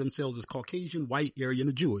classify themselves as Caucasian, white, Aryan,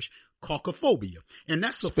 or Jewish. Caucophobia. And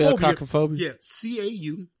that's a spell phobia. Caucophobia? Yeah.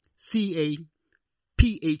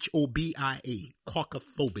 CAUCAPHOBIA.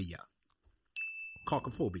 Caucophobia.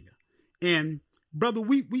 Caucophobia. And brother,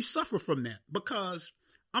 we suffer from that because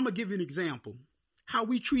I'm going to give you an example. How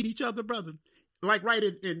we treat each other, brother. Like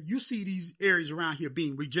and you see these areas around here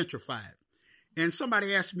being regentrified. And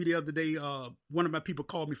somebody asked me the other day, one of my people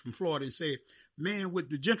called me from Florida and said, man, with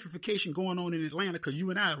the gentrification going on in Atlanta, because you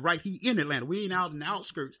and I are right here in Atlanta, we ain't out in the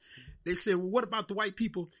outskirts. They said, well, what about the white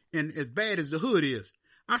people and as bad as the hood is?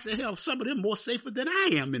 I said, hell, some of them more safer than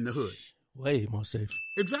I am in the hood. Way more safe.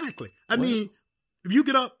 Exactly. I mean, if you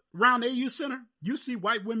get up around the AU Center, you see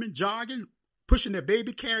white women jogging, pushing their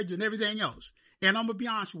baby carriage and everything else. And I'm going to be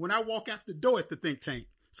honest with you, when I walk out the door at the think tank,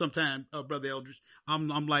 sometime, Brother Eldridge, I'm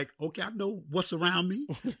like, okay, I know what's around me.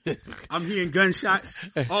 I'm hearing gunshots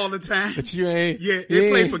all the time. But you ain't. Yeah, they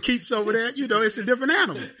play for keeps over there. You know, it's a different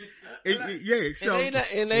animal. Yeah, so.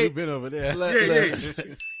 We've been over there.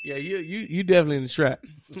 Yeah, you definitely in the trap.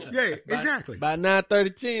 Yeah, exactly. By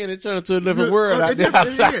 9:30, 10, it turned into a different world out there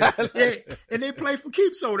outside. Yeah, and they play for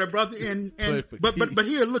keeps over there, brother. But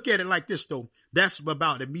here, look at it like this though. That's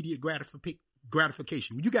about immediate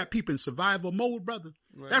gratification. When you got people in survival mode, brother,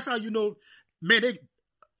 that's how you know, man,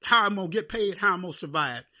 how I'm gonna get paid, how I'm gonna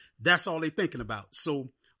survive. That's all they thinking about. So,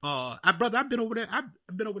 I've been over there. I've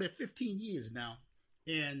been over there 15 years now,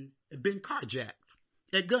 and been carjacked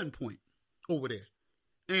at gunpoint over there.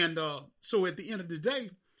 And so at the end of the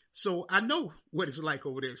day, so I know what it's like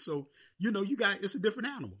over there. So, you know, it's a different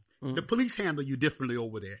animal. Mm-hmm. The police handle you differently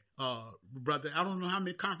over there. Brother, I don't know how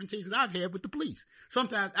many confrontations I've had with the police.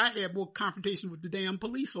 Sometimes I had more confrontations with the damn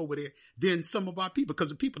police over there than some of our people, because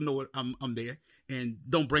the people know I'm there and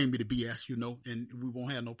don't bring me to BS, you know, and we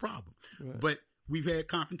won't have no problem. Right. But we've had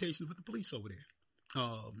confrontations with the police over there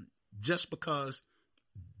just because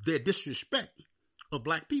their disrespect of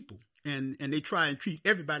black people. And they try and treat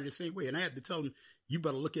everybody the same way. And I had to tell them, you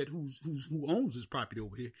better look at who owns this property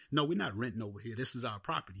over here. No, we're not renting over here. This is our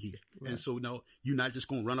property here. Right. And so, no, you're not just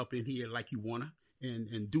going to run up in here like you want to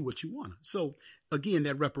and do what you want to. So, again,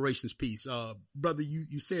 that reparations piece. Brother,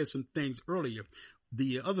 you said some things earlier.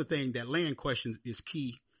 The other thing, that land question is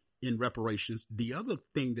key in reparations. The other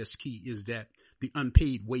thing that's key is that the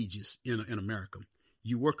unpaid wages in America.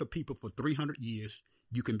 You work with people for 300 years,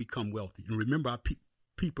 you can become wealthy. And remember, our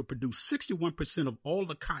people produce 61% of all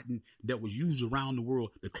the cotton that was used around the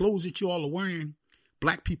world. The clothes that you all are wearing,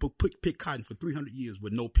 black people pick cotton for 300 years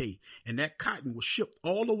with no pay. And that cotton was shipped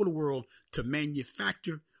all over the world to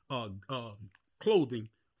manufacture clothing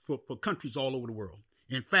for countries all over the world.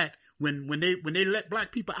 In fact, when they let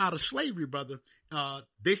black people out of slavery, brother,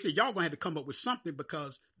 they said y'all gonna have to come up with something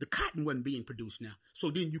because the cotton wasn't being produced now. So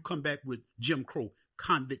then you come back with Jim Crow,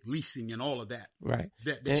 convict leasing, and all of that. Right.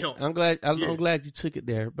 That helped. I'm glad you took it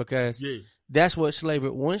there because that's what slavery.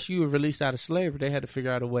 Once you were released out of slavery, they had to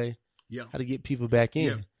figure out a way how to get people back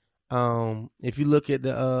in. Yeah. If you look at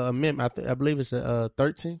the amendment, I believe it's the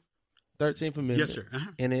 13th amendment. Yes, sir.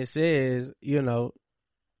 Uh-huh. And it says, you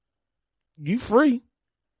free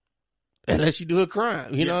unless you do a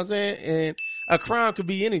crime. You know what I'm saying? And a crime could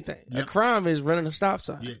be anything. A crime is running a stop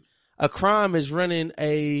sign. Yeah. A crime is running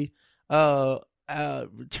a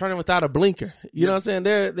turning without a blinker. You know what I'm saying?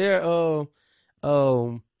 They're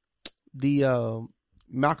the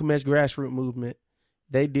Malcolm X grassroots movement.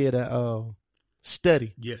 They did a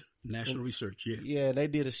study. Yeah. National research, yeah, they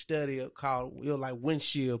did a study called like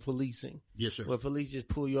windshield policing. Yes, sir. Where police just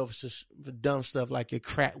pull you over for dumb stuff like your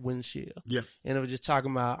cracked windshield. Yeah, and it was just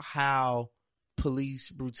talking about how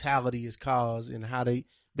police brutality is caused and how they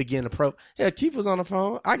begin to Keith was on the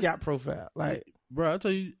phone. I got profiled. Like, bro, I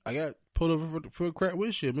tell you, I got pulled over for a cracked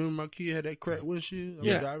windshield. Remember my kid had that cracked windshield?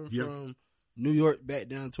 I was driving from New York back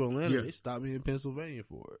down to Atlanta. They stopped me in Pennsylvania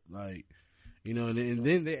for it. Like, and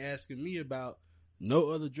then they asking me about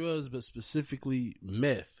no other drugs, but specifically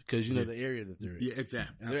meth, because the area that they're in. Yeah,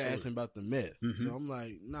 exactly. And they're asking about the meth. Mm-hmm. So I'm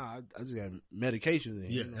like, nah, I just got medications in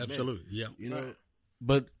here. Yeah, absolutely. Meth. Yeah.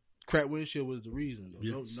 But cracked windshield was the reason,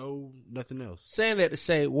 though. Yes. No, nothing else. Saying that to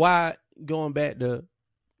say, why, going back to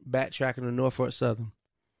backtracking to Norfolk Southern,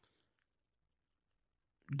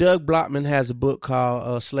 Doug Blockman has a book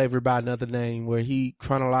called Slavery by Another Name, where he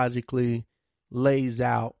chronologically lays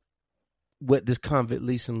out what this convict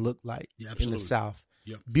leasing looked like in the South.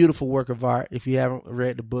 Yep. Beautiful work of art. If you haven't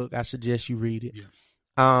read the book, I suggest you read it.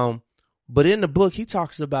 Yeah. But in the book, he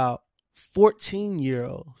talks about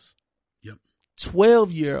 14-year-olds,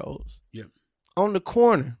 12-year-olds on the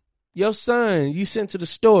corner. Your son, you sent to the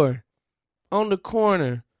store on the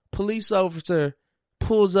corner. Police officer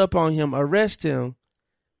pulls up on him, arrests him,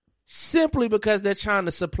 simply because they're trying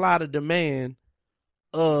to supply the demand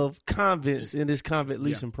of convicts in this convict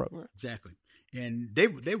leasing program. Exactly. And they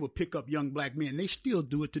would pick up young black men. They still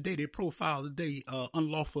do it today. They profile today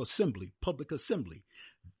unlawful assembly, public assembly.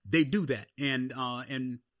 They do that. And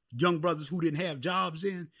young brothers who didn't have jobs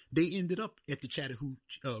then, they ended up at the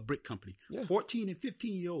Chattahoochee Brick Company. 14 and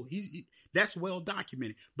 15-year-old. That's well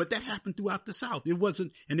documented. But that happened throughout the South. It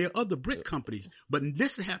wasn't, and there are other brick companies, but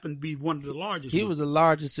this happened to be one of the largest. He was the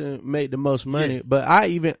largest and made the most money. Yeah.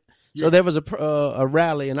 But so there was a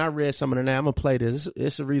rally, and I read some of the names. I'm going to play this.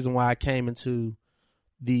 It's the reason why I came into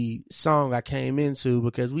the song I came into,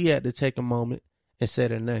 because we had to take a moment and say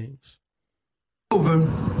their names. Over.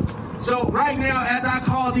 So right now, as I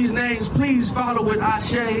call these names, please follow with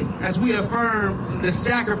Ashe as we affirm the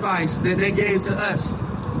sacrifice that they gave to us.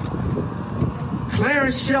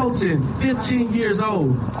 Clarence Shelton, 15 years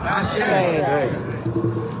old. Ashe.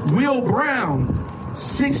 Will Brown,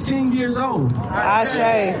 16 years old.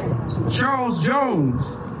 Ashe. Charles Jones,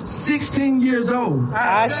 16 years old.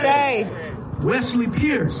 Ashe. Wesley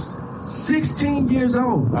Pierce, 16 years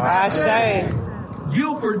old. Ashe.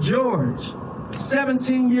 Guilford George,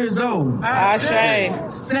 17 years old.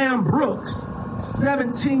 Ashe. Sam Brooks,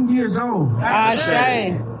 17 years old.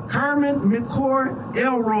 Ashe. Kermit McCord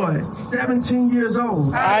Elroy, 17 years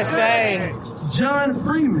old. Ashe. John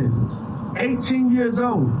Freeman, 18 years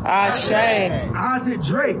old. Ashe. Isaac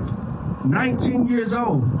Drake, 19 years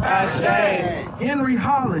old. Ashe. Henry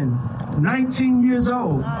Holland, 19 years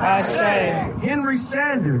old. Ashe. Henry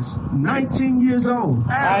Sanders, 19 years old.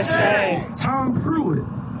 Ashe. Tom Pruitt,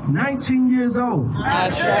 19 years old.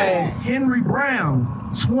 Ashe. Henry Brown,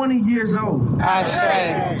 20 years old.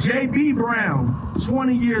 Ashe. J.B. Brown,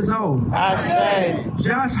 20 years old. Ashe.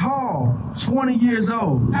 Josh Hall, 20 years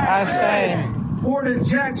old. Ashe. Porter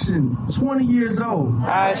Jackson, 20 years old.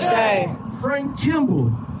 Ashe. Frank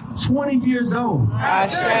Kimball, 20 years old.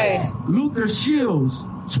 Ashe. Luther Shields,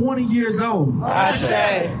 20 years old.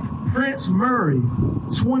 Ashe. Prince Murray,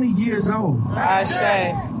 20 years old.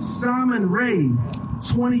 Ashe. Simon Ray,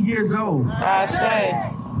 20 years old. Ashe.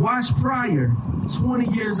 Wash Pryor,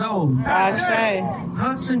 20 years old. Ashe.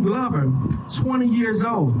 Hudson Glover, 20 years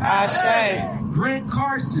old. Ashe. Grant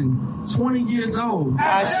Carson, 20 years old.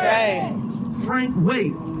 Ashe. Frank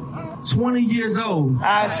Waite, 20 years old.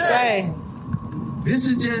 Ashe. This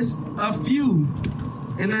is just a few.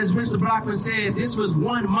 And as Mr. Blockman said, this was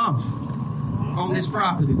 1 month on this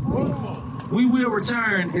property. We will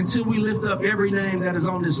return until we lift up every name that is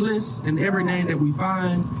on this list and every name that we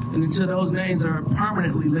find, and until those names are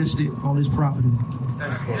permanently listed on this property.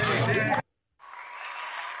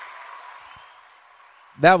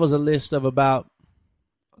 That was a list of about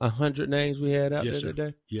 100 names we had out there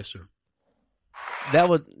today. Yes, sir.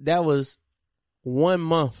 That was 1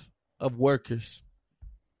 month of workers.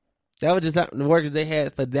 That was just the workers they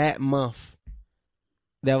had for that month.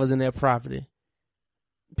 That was in their property.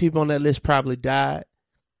 People on that list probably died.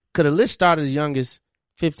 Cause the list started as young as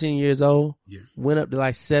 15 years old. Yeah. Went up to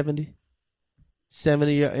like 70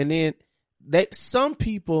 years, and then some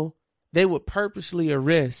people they would purposely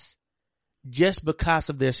arrest just because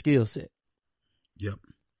of their skill set. Yep.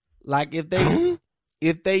 Like if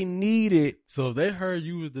they needed. So if they heard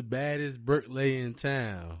you was the baddest bricklayer in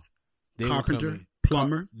town, carpenter,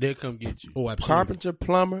 plumber, they'll come get you. Oh, absolutely. Carpenter,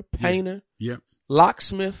 plumber, painter, yeah.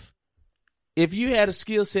 Locksmith. If you had a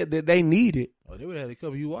skill set that they needed. Oh, they would have had a couple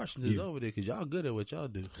of you Washingtons over there because y'all good at what y'all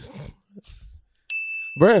do.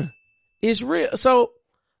 Bruh, it's real. So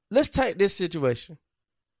let's take this situation.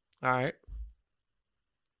 All right.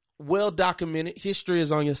 Well documented. History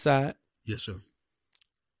is on your side. Yes, sir.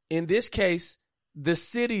 In this case, the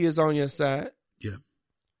city is on your side. Yeah.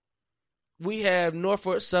 We have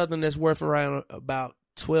Norfolk Southern that's worth around about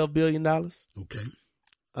 $12 billion. Okay.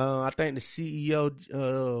 I think the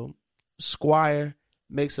CEO, Squire,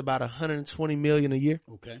 makes about $120 million a year.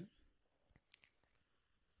 Okay.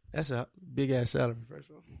 That's a big ass salary, first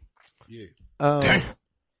of all. Yeah.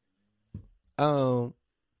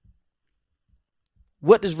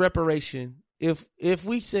 What does reparation? If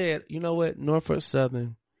we said, you know what, Norfolk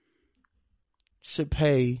Southern should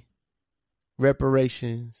pay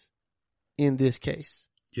reparations in this case.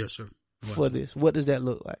 Yes, sir. For this, what does that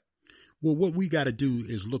look like? Well, what we got to do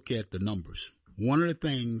is look at the numbers. One of the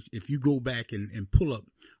things, if you go back and pull up,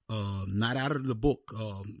 not out of the book,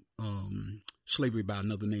 Slavery by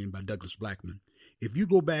Another Name by Douglas Blackman. If you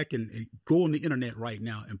go back and go on the internet right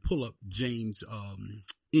now and pull up James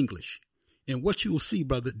English, and what you will see,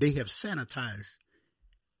 brother, they have sanitized.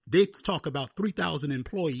 They talk about 3,000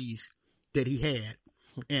 employees that he had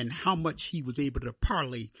and how much he was able to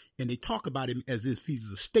parlay. And they talk about him as if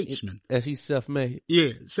he's a statesman. As he's self-made.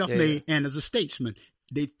 Yeah, self-made and as a statesman.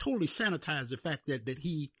 They totally sanitized the fact that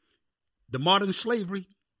the modern slavery,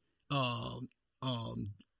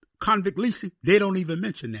 convict leasing, they don't even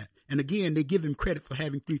mention that. And again, they give him credit for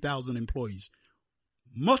having 3,000 employees.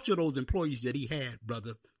 Much of those employees that he had,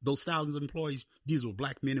 brother, those thousands of employees, these were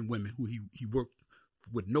black men and women who he worked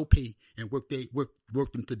with no pay and worked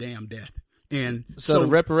them to damn death. And so the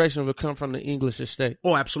reparation would come from the English estate.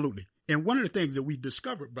 Oh, absolutely. And one of the things that we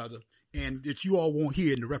discovered, brother, and that you all won't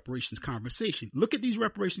hear in the reparations conversation, look at these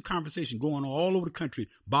reparations conversations going on all over the country.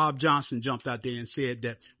 Bob Johnson jumped out there and said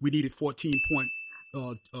that we needed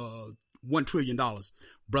 $14.1 trillion.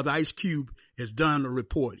 Brother Ice Cube has done a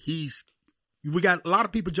report. We got a lot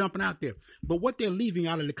of people jumping out there, but what they're leaving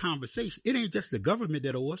out of the conversation, it ain't just the government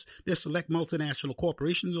that owe us. There's select multinational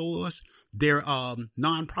corporations owe us. There are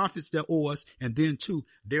nonprofits that owe us. And then too,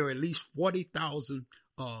 there are at least 40,000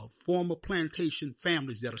 former plantation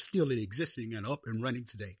families that are still existing and up and running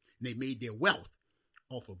today. And they made their wealth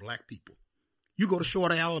off of black people. You go to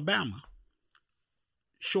Shorter, Alabama,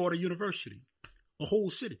 Shorter University, a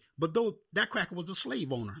whole city. But though that cracker was a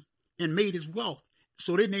slave owner and made his wealth,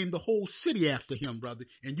 so they named the whole city after him, brother.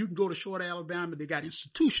 And you can go to Shorter, Alabama. They got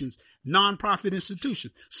institutions, nonprofit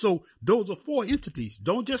institutions. So those are 4 entities.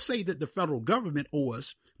 Don't just say that the federal government owe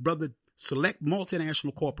us, brother. Select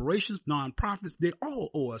multinational corporations, nonprofits, they all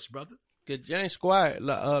owe us, brother. Cause James Squire,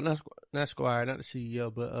 not Squire, not the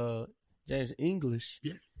CEO, but James English.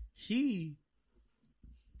 Yeah, he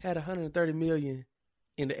had $130 million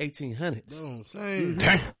in the 1800s. That's what I'm saying.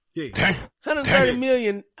 Yeah.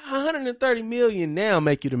 130 million now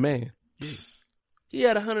make you the man. Yeah. He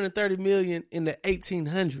had 130 million in the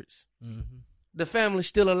 1800s. Mm-hmm. The family's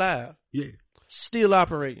still alive. Yeah. Still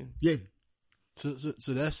operating. Yeah. So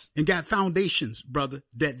that's... And got foundations, brother,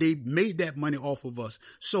 that they made that money off of us.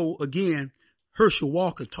 So again, Herschel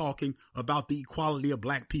Walker talking about the equality of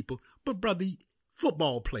black people, but brother,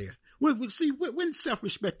 football player. When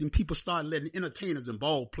self-respecting people start letting entertainers and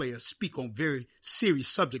ball players speak on very serious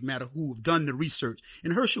subject matter who have done the research.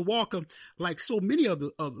 And Herschel Walker, like so many of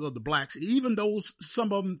the blacks, even those,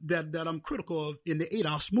 some of them that I'm critical of in the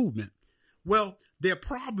ADOS movement, well, their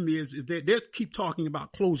problem is that they keep talking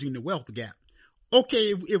about closing the wealth gap.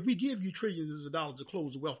 Okay, if we give you trillions of dollars to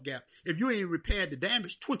close the wealth gap, if you ain't repaired the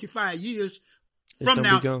damage, 25 years from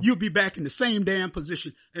now, you'll be back in the same damn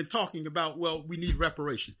position and talking about, well, we need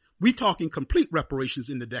reparations. We talking complete reparations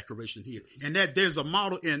in the declaration here. And that there's a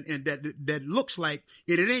model and that looks like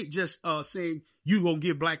it ain't just saying you gonna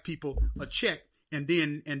give black people a check and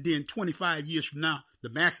then 25 years from now the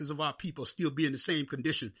masses of our people still be in the same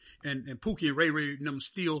condition. And Pookie and Ray Ray and them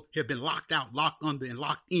still have been locked out, locked under, and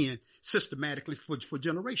locked in systematically for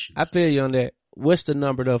generations. I feel you on that. What's the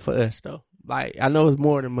number though for us though? Like, I know it's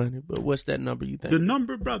more than money, but what's that number you think? The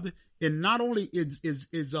number, brother, and not only is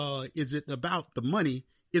it about the money,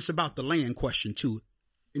 it's about the land question too.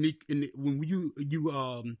 And when you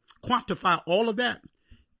quantify all of that,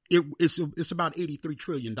 it's about $83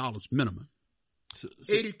 trillion minimum.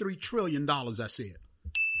 $83 trillion, I said.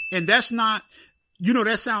 And that's not,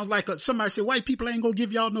 that sounds like somebody said, white people ain't going to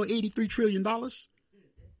give y'all no $83 trillion.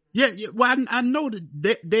 Yeah. Well, I know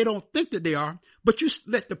that they don't think that they are, but you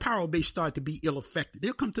let the power base start to be ill-affected.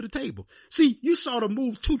 They'll come to the table. See, you saw them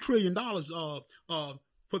move $2 trillion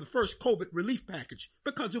for the first COVID relief package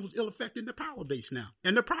because it was ill-affecting the power base now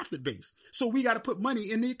and the profit base. So we got to put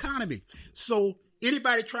money in the economy. So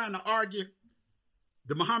anybody trying to argue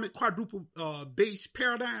the Muhammad quadruple base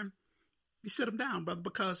paradigm, you sit them down, brother,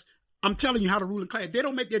 because I'm telling you how the ruling class, they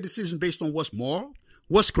don't make their decision based on what's moral,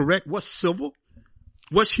 what's correct, what's civil,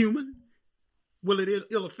 what's human. Will it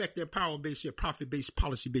ill affect their power base, their profit base,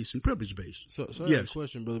 policy base, and privilege base? So I have a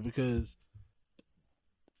question, brother, because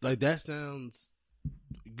like that sounds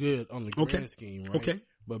good on the grand scheme, right? Okay.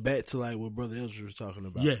 But back to like what Brother Eldridge was talking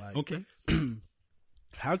about. Yeah. Like, okay.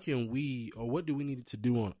 How can we, or what do we need to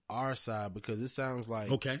do on our side? Because it sounds like,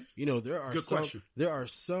 there are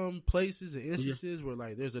some places and instances where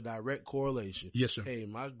like there's a direct correlation. Yes, sir. Hey,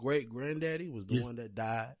 my great granddaddy was the one that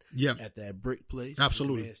died at that brick place.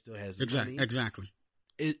 Absolutely. This man still has money. Exactly.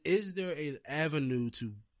 Is there an avenue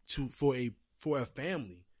for a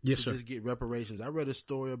family to just get reparations? I read a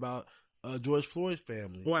story about George Floyd's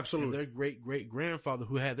family. Oh, absolutely. And their great-great-grandfather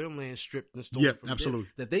who had their land stripped and stolen from absolutely.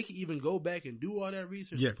 them. That they can even go back and do all that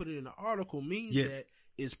research and put it in an article means that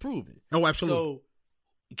it's proven. Oh, absolutely.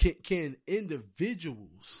 So can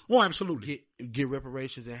individuals absolutely get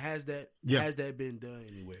reparations, and has that been done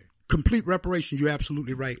anywhere? Complete reparation, you're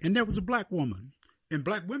absolutely right. And there was a black woman, and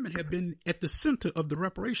black women have been at the center of the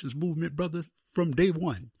reparations movement, brother, from day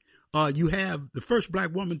one. You have the first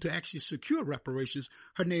black woman to actually secure reparations.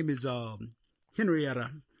 Her name is Henrietta.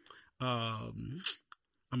 I'm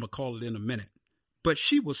gonna call it in a minute, but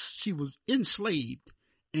she was enslaved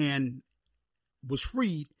and was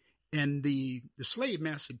freed, and the slave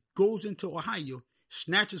master goes into Ohio,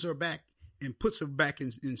 snatches her back, and puts her back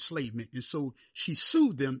in enslavement. And so she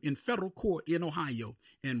sued them in federal court in Ohio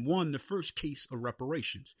and won the first case of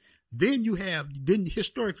reparations. Then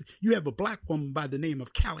historically, you have a black woman by the name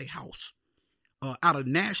of Callie House, out of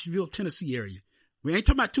Nashville, Tennessee area. We ain't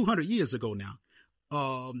talking about 200 years ago now.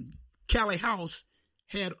 Callie House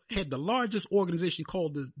had the largest organization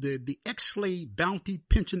called the Ex-Slave Bounty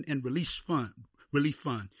Pension and Relief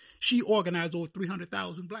Fund. She organized over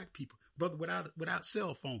 300,000 black people, brother, without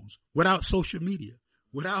cell phones, without social media,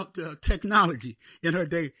 without technology in her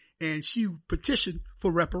day. And she petitioned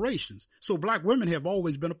for reparations. So black women have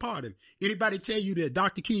always been a part of it. Anybody tell you that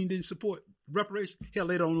Dr. King didn't support reparations? Hell,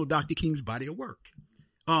 they don't know Dr. King's body of work.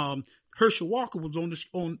 Herschel Walker was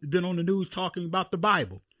been on the news talking about the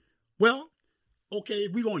Bible. Well, okay,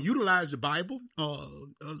 we're going to utilize the Bible.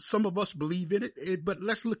 Some of us believe in it, but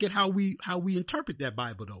let's look at how we interpret that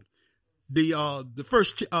Bible though. The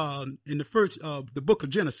book of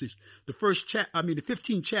Genesis, the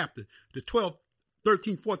 15th chapter, the 12th,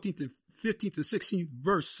 13th, 14th, and 15th and 16th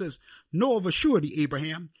verse says, "Know of a surety,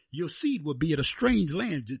 Abraham, your seed will be in a strange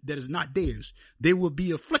land that is not theirs. They will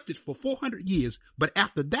be afflicted for 400 years, but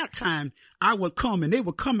after that time I will come, and they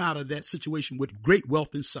will come out of that situation with great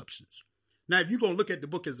wealth and substance." Now, if you're going to look at the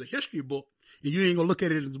book as a history book, and you ain't going to look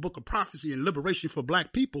at it as a book of prophecy and liberation for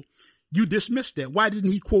black people, you dismiss that. Why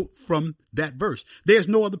didn't he quote from that verse? There's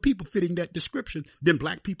no other people fitting that description than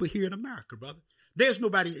black people here in America, brother. There's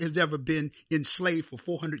nobody has ever been enslaved for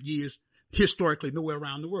 400 years historically nowhere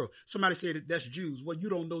around the world. Somebody said that's Jews. Well, you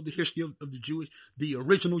don't know the history of the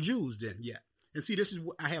original Jews then yet. And see, this is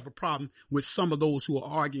what I have a problem with some of those who are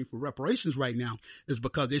arguing for reparations right now, is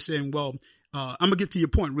because they're saying, well, I'm going to get to your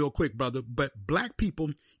point real quick, brother, but black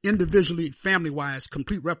people individually, family-wise,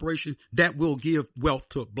 complete reparation, that will give wealth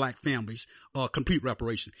to black families, complete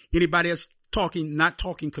reparation. Anybody else not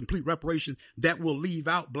talking complete reparation, that will leave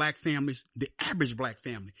out black families, the average black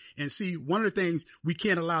family. And see, one of the things, we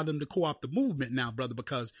can't allow them to co-opt the movement now, brother,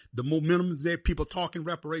 because the momentum is there, people talking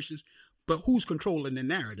reparations, but who's controlling the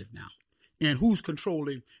narrative now? And who's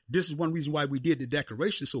controlling? This is one reason why we did the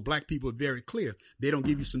declaration, so black people are very clear. They don't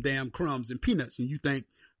give you some damn crumbs and peanuts and you think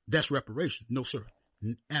that's reparation. No, sir.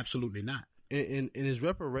 Absolutely not. And is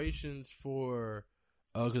reparations for,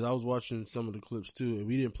 because I was watching some of the clips too, and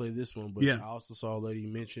we didn't play this one, but I also saw a lady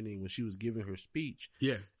mentioning when she was giving her speech,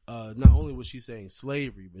 not only was she saying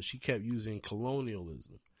slavery, but she kept using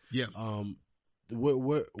colonialism. Yeah.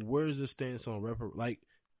 Where is the stance on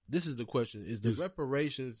this is the question. Is the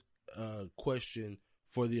reparations question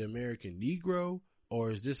for the American Negro,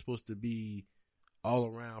 or is this supposed to be all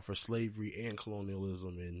around for slavery and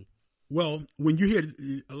colonialism? And well, when you hear,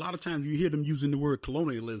 a lot of times you hear them using the word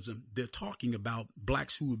colonialism, they're talking about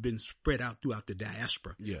blacks who have been spread out throughout the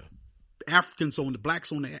diaspora. Yeah.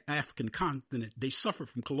 Blacks on the African continent, they suffer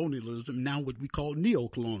from colonialism, now what we call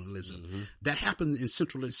neo-colonialism. Mm-hmm. That happened in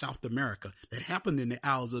Central and South America. That happened in the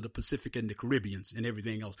Isles of the Pacific and the Caribbean and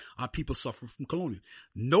everything else. Our people suffer from colonialism.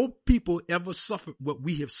 No people ever suffered what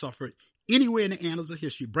we have suffered anywhere in the annals of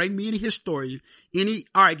history. Bring me any historian, any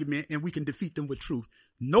argument, and we can defeat them with truth.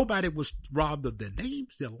 Nobody was robbed of their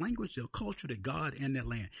names, their language, their culture, their God, and their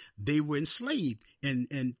land. They were enslaved,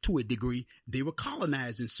 and to a degree, they were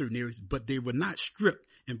colonized in certain areas, but they were not stripped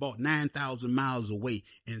and bought 9,000 miles away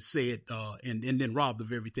and said, and then robbed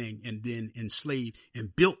of everything, and then enslaved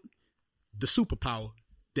and built the superpower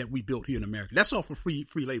that we built here in America. That's all for free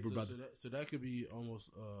labor, brother. So that could be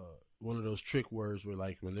almost one of those trick words where,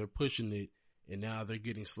 like, when they're pushing it, and now they're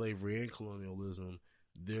getting slavery and colonialism.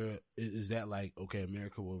 Is that like, okay,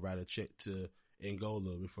 America will write a check to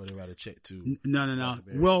Angola before they write a check to no.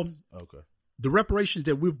 Well, okay. The reparations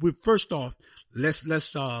that we first off,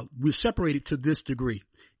 we're separated to this degree,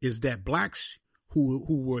 is that blacks who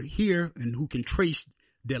were here and who can trace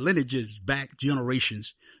their lineages back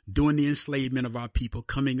generations during the enslavement of our people,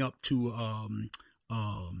 coming up to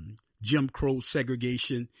Jim Crow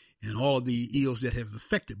segregation and all the ills that have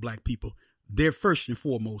affected black people, they're first and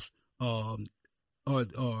foremost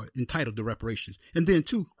are entitled to reparations. And then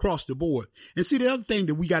two, across the board. And see, the other thing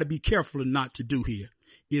that we got to be careful not to do here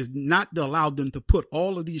is not to allow them to put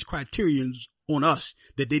all of these criterions on us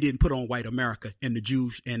that they didn't put on white America and the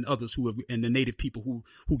Jews and others and the native people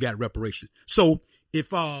who got reparations. So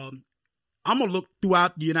if, I'm going to look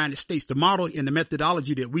throughout the United States, the model and the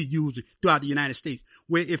methodology that we use throughout the United States,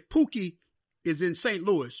 where if Pookie is in St.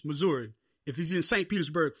 Louis, Missouri, if he's in St.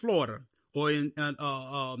 Petersburg, Florida, or in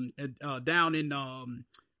down in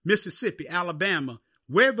Mississippi, Alabama,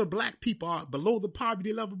 wherever black people are below the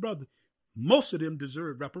poverty level, brother, most of them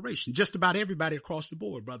deserve reparation. Just about everybody across the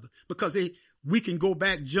board, brother, because we can go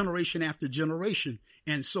back generation after generation,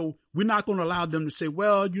 and so we're not going to allow them to say,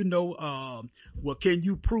 well, well, can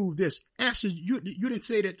you prove this? Actually, you didn't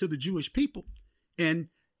say that to the Jewish people, and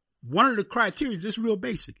one of the criteria is real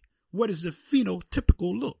basic. What is the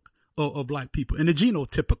phenotypical look of black people and the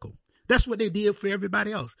genotypical? That's what they did for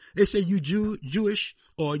everybody else. They say you Jewish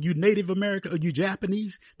or you Native American or you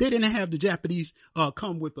Japanese. They didn't have the Japanese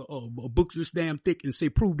come with a book this damn thick and say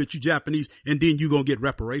prove that you Japanese and then you're going to get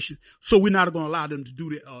reparations. So we're not going to allow them to do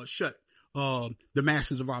that, shut the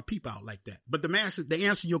masses of our people out like that. But to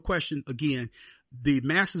answer your question again, the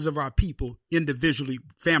masses of our people individually,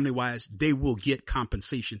 family-wise, they will get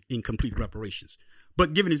compensation in complete reparations.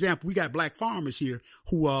 But give an example, we got black farmers here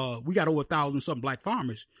who, we got over 1,000 something black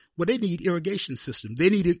farmers. Well, they need irrigation system. They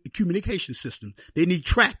need a communication system. They need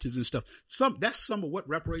tractors and stuff. That's some of what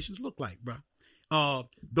reparations look like, bro.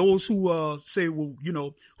 Those who, say, well,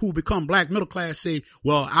 who become black middle class say,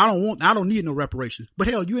 well, I don't need no reparations. But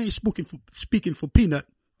hell, you ain't speaking for Peanut,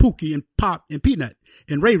 Pookie and Pop and Peanut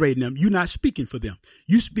and Ray and them. You're not speaking for them.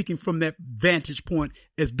 You're speaking from that vantage point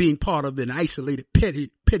as being part of an isolated petty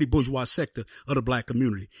bourgeois sector of the black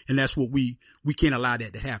community. And that's what we can't allow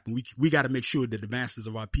that to happen. We got to make sure that the masses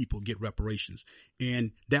of our people get reparations.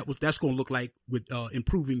 And that's going to look like with,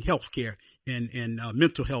 improving healthcare and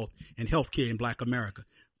mental health and healthcare in black America.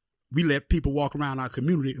 We let people walk around our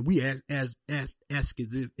community and we act as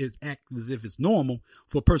if it's normal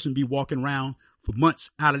for a person to be walking around for months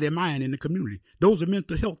out of their mind in the community. Those are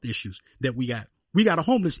mental health issues that we got. We got a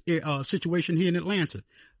homeless situation here in Atlanta.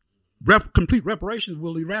 Complete reparations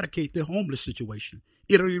will eradicate the homeless situation.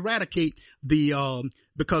 It'll eradicate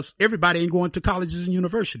because everybody ain't going to colleges and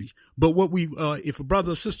universities. But if a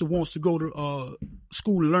brother or sister wants to go to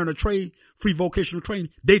school and learn a trade, free vocational training,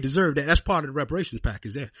 they deserve that. That's part of the reparations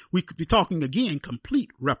package there. We could be talking again, complete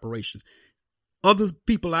reparations. Other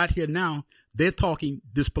people out here now, they're talking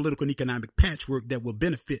this political and economic patchwork that will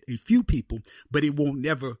benefit a few people, but it won't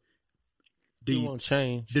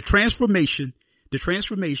change. The transformation,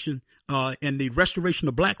 and the restoration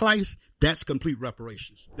of black life, that's complete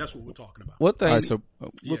reparations. That's what we're talking about. What thing? All right, so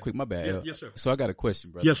real quick, my bad. Yes, sir. So I got a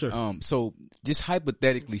question, brother. Yes, sir. So just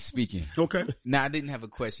hypothetically speaking. Okay. Now I didn't have a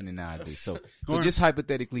question and now I do. So just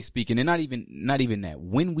hypothetically speaking, and not even that,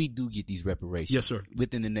 when we do get these reparations. Yes, sir.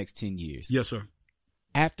 Within the next 10 years. Yes, sir.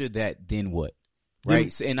 After that, then what?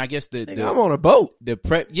 right? So, and I guess I'm on a boat. The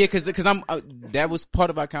prep, yeah, because I'm that was part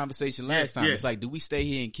of our conversation last time. It's like, do we stay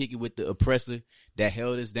here and kick it with the oppressor that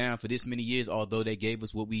held us down for this many years, although they gave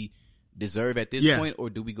us what we deserve at this point, or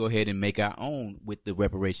do we go ahead and make our own with the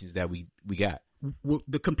reparations that we got? Well,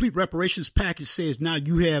 the complete reparations package says now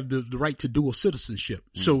you have the right to dual citizenship.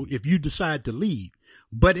 So if you decide to leave,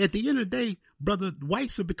 but at the end of the day, brother,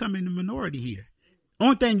 whites are becoming the minority here.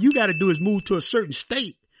 Only thing you got to do is move to a certain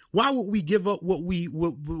state. Why would we give up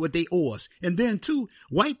what they owe us? And then too,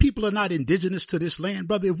 white people are not indigenous to this land,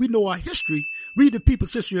 brother. If we know our history, read The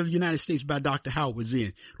People's History of the United States by Dr. Howard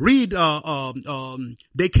Zinn. Read,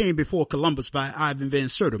 They Came Before Columbus by Ivan Van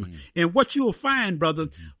Sertima. And what you'll find, brother,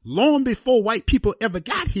 long before white people ever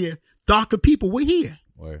got here, darker people were here.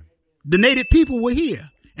 Where? The native people were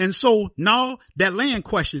here. And so now that land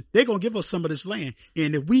question, they're going to give us some of this land.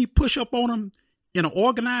 And if we push up on them in an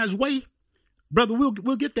organized way, brother, we'll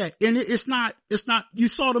get that. And it's not, you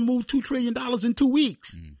saw them move $2 trillion in 2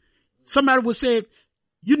 weeks. Somebody would say,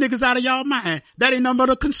 you niggas out of y'all mind. That ain't nothing but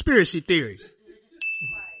a conspiracy theory.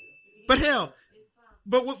 But hell,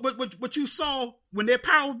 but what you saw when their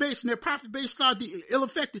power base and their profit base started ill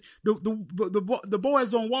affected, the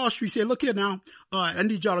boys on Wall Street said, look here now, I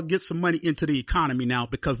need y'all to get some money into the economy now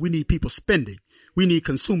because we need people spending. We need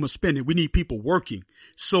consumer spending. We need people working.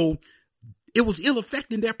 So, it was ill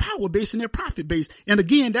affecting their power base and their profit base. And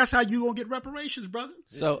again, that's how you gonna get reparations, brother.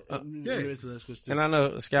 So, yeah. And I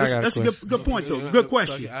know Sky got that's a good point though. Good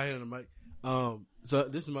question. I hear the mic. So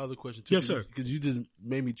this is my other question too. Yes, sir. Because you just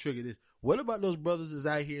made me trigger this. What about those brothers that's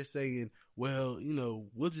out here saying, well,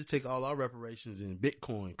 we'll just take all our reparations in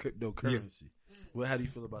Bitcoin, cryptocurrency. Yeah. Well, how do you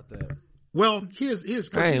feel about that? Well, here's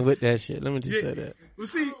I ain't with that shit. Let me just say that. Well,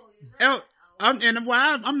 see,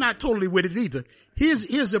 I'm not totally with it either.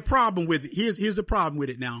 Here's the problem with it. Here's the problem with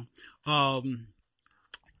it now. And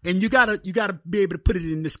you gotta be able to put it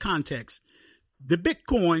in this context. The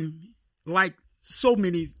Bitcoin, like so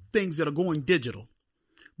many things that are going digital.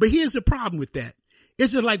 But here's the problem with that.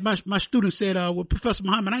 It's just like my student said, well, Professor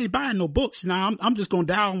Muhammad, I ain't buying no books. Now I'm just going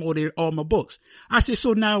to download all my books. I said,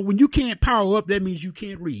 so now when you can't power up, that means you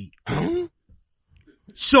can't read.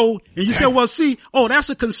 So, and you say, well, see, that's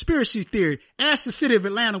a conspiracy theory. Ask the city of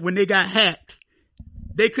Atlanta when they got hacked.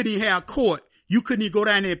 They couldn't even have court. You couldn't even go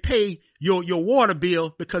down there and pay your water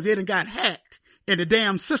bill because they done got hacked and the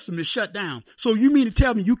damn system is shut down. So you mean to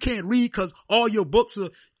tell me you can't read because all your books are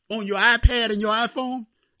on your iPad and your iPhone?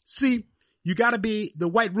 See, you gotta be the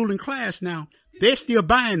white ruling class now. They're still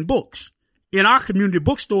buying books. In our community,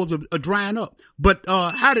 bookstores are drying up. But,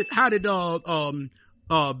 how did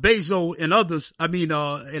Bezos and others,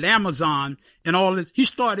 and Amazon and all this, he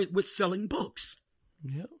started with selling books.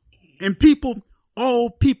 Yep. And all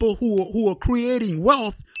people who are creating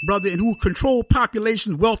wealth, brother, and who control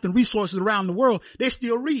populations, wealth, and resources around the world, they're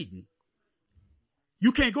still reading.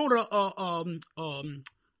 You can't go to,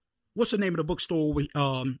 what's the name of the bookstore?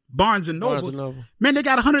 Barnes and Noble. Man, they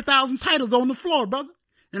got 100,000 titles on the floor, brother.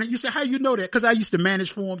 And you say, how you know that? Because I used to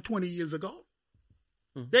manage for them 20 years ago.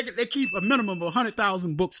 They keep a minimum of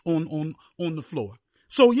 100,000 books on the floor.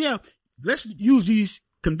 So yeah, let's use these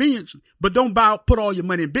convenience, but don't put all your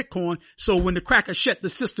money in Bitcoin. So when the crackers shut the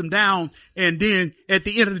system down and then at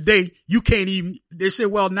the end of the day, you can't even, they say,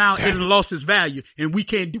 well, now it lost its value and we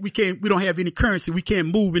don't have any currency. We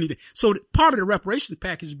can't move anything. So part of the reparations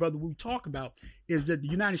package, brother, we talk about is that the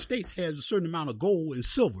United States has a certain amount of gold and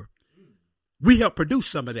silver. We help produce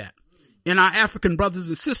some of that. And our African brothers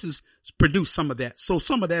and sisters produce some of that. So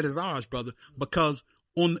some of that is ours, brother, because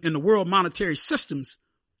in the world monetary systems,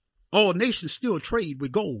 all nations still trade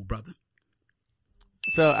with gold, brother.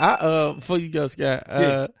 So before you go, Scott,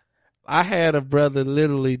 I had a brother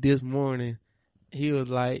literally this morning. He was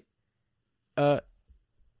like,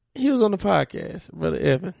 he was on the podcast, Brother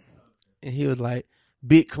Evan, and he was like,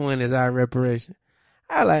 Bitcoin is our reparation.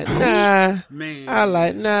 I like, nah, man. I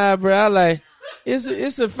like, nah, bro. I like,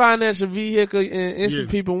 it's a financial vehicle and some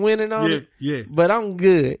people winning on it. Yeah. But I'm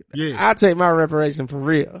good. Yeah. I take my reparation for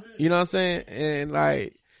real. You know what I'm saying? And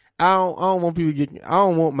like, I don't want people I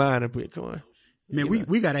don't want mine in Bitcoin. Man,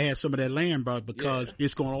 we got to have some of that land, bro, because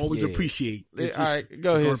it's going to always appreciate. All right,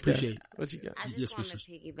 go ahead. Appreciate. What you got? I just want to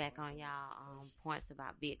piggyback on y'all points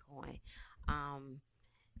about Bitcoin.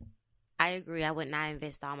 I agree. I would not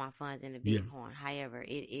invest all my funds in the Bitcoin. Yeah. However,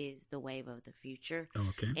 it is the wave of the future.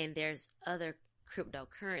 Okay. And there's other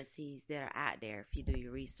cryptocurrencies that are out there if you do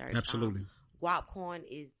your research. Absolutely. Guapcoin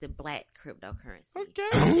is the black cryptocurrency. Okay.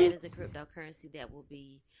 That is a cryptocurrency that will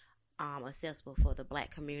be accessible for the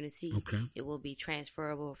black community. Okay. It will be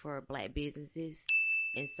transferable for black businesses.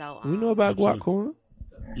 And so we know about Guapcoin.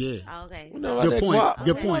 Yeah. Okay. Good point.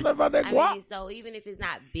 Good point. I mean, so even if it's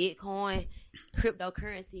not Bitcoin,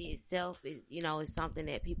 cryptocurrency itself is, is something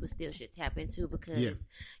that people still should tap into because,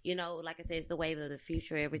 like I said, it's the wave of the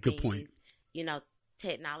future. Everything is,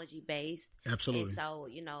 technology based. Absolutely. And so,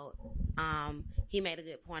 he made a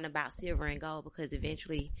good point about silver and gold because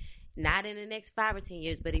eventually, not in the next 5 or 10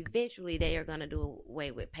 years, but eventually they are going to do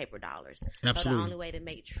away with paper dollars. Absolutely. So the only way to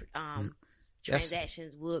make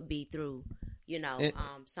transactions would be through,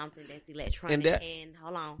 something that's electronic. And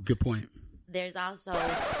hold on. Good point. There's also,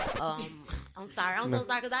 I'm sorry. I'm so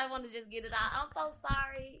sorry because I want to just get it out. I'm so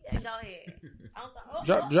sorry. Go ahead. I'm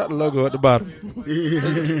sorry. Drop the logo at the bottom.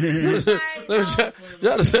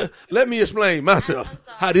 Let me explain myself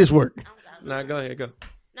how this works. Now go ahead, go.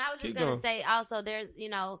 No, I was just going to say also there's,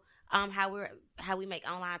 how we make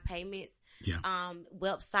online payments. Yeah.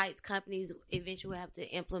 Websites, companies eventually have to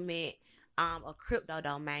implement a crypto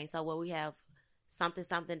domain. So where we have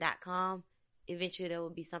something.com, eventually there will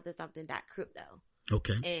be something.crypto.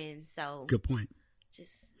 Okay. And so good point.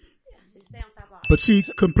 Just stay on top of it. But see,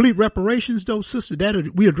 complete reparations though, sister,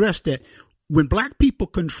 we addressed that. When black people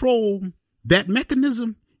control that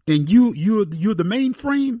mechanism and you're the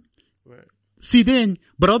mainframe, right. See then,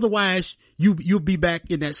 but otherwise you'll be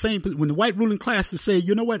back in that same, when the white ruling class is saying,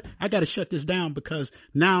 you know what, I got to shut this down because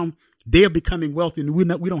now they're becoming wealthy and we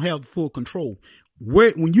don't have full control.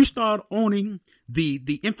 When you start owning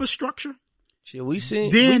the infrastructure, this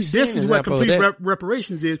is what complete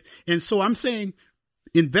reparations is. And so I'm saying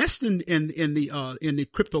invest in the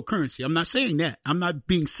cryptocurrency. I'm not saying that. I'm not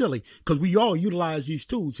being silly because we all utilize these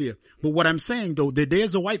tools here. But what I'm saying though, that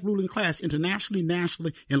there's a white ruling class internationally,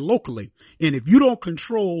 nationally, and locally. And if you don't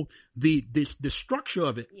control the structure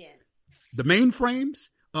of it, the mainframes,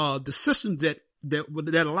 the systems that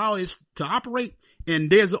allow us to operate,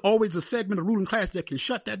 and there's always a segment of ruling class that can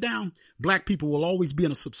shut that down, black people will always be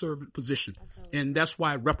in a subservient position. Okay. And that's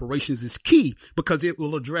why reparations is key, because it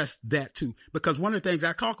will address that too. Because one of the things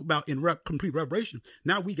I talk about in complete reparation,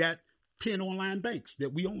 now we got 10 online banks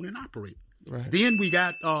that we own and operate. Right. Then we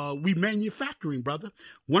got, we manufacturing, brother.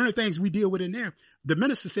 One of the things we deal with in there, the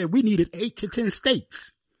minister said we needed 8 to 10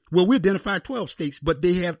 states. Well, we identified 12 states, but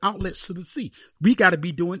they have outlets to the sea. We got to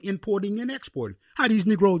be doing importing and exporting. How these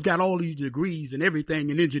Negroes got all these degrees and everything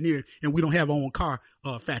in engineering, and we don't have our own car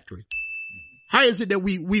factory? How is it that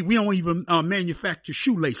we don't even manufacture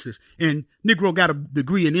shoelaces, and Negro got a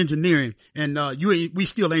degree in engineering, and we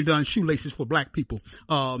still ain't done shoelaces for black people?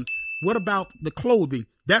 What about the clothing?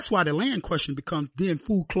 That's why the land question becomes then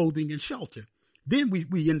food, clothing, and shelter. Then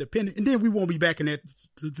we independent, and then we won't be back in that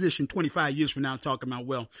position 25 years from now talking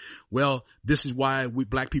about, well, this is why we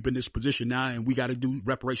black people in this position now, and we got to do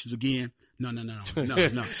reparations again. No.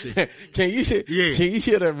 See. Can you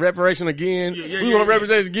hear the reparation again? We want to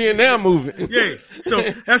represent again now moving. Yeah. So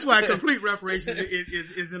that's why complete reparations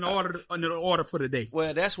is in order for the day.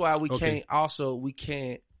 Well, that's why we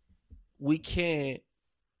can't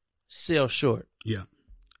sell short. Yeah.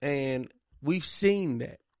 And we've seen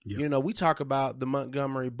that. Yeah. We talk about the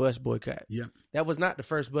Montgomery bus boycott. Yeah. That was not the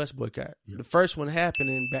first bus boycott. Yeah. The first one happened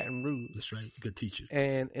in Baton Rouge. That's right. Good teacher.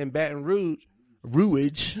 And in Baton Rouge,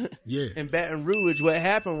 in Baton Rouge, what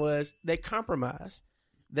happened was they compromised.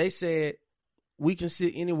 They said, we can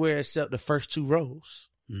sit anywhere except the first 2 rows.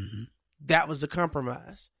 Mm-hmm. That was the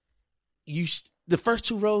compromise. The first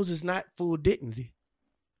 2 rows is not full dignity.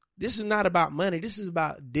 This is not about money. This is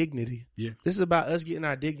about dignity. Yeah. This is about us getting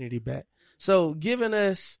our dignity back. So giving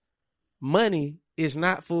us money is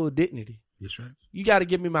not full dignity. That's right. You got to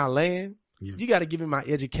give me my land. Yeah. You got to give me my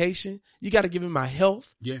education. You got to give me my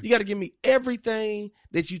health. Yeah. You got to give me everything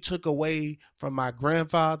that you took away from my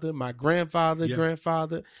grandfather,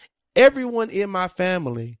 grandfather. Everyone in my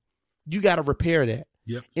family, you got to repair that.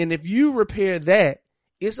 Yep. And if you repair that,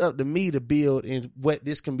 it's up to me to build in what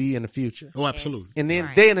this can be in the future. Oh, absolutely. And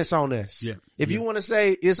then it's on us. Yeah. If you want to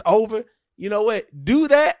say it's over, you know what? Do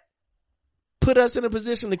that. Put us in a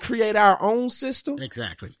position to create our own system.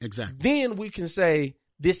 Exactly. Then we can say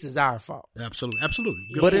this is our fault. Absolutely.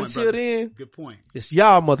 Good point, until brother. Then, good point. It's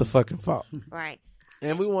y'all motherfucking fault. Right.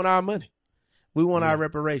 And we want our money. We want our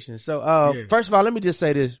reparations. So, first of all, let me just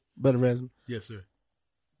say this, Brother Resm. Yes, sir.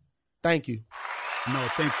 Thank you. No,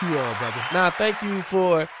 thank you all, brother. Now, thank you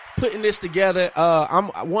for putting this together.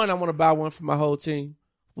 I want to buy one for my whole team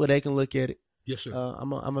where they can look at it. Yes, sir.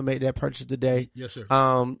 I'm gonna make that purchase today. Yes, sir.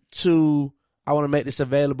 I want to make this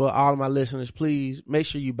available. All of my listeners, please make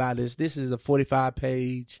sure you buy this. This is a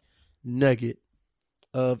 45-page nugget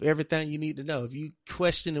of everything you need to know. If you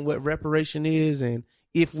questioning what reparation is and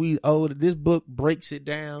if we owe it, this book breaks it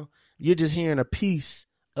down. You're just hearing a piece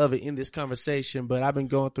of it in this conversation, but I've been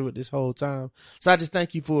going through it this whole time. So I just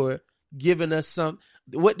thank you for giving us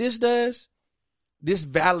what this does. This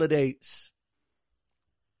validates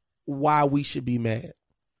why we should be mad.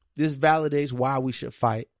 This validates why we should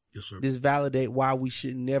fight. Yes, sir. This validates why we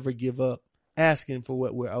should never give up asking for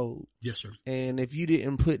what we're owed. Yes, sir. And if you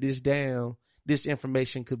didn't put this down, this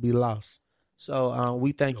information could be lost. So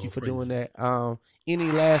we thank you for doing that.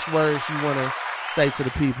 Any last words you want to say to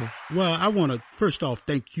the people? Well, I want to first off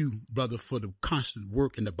thank you, brother, for the constant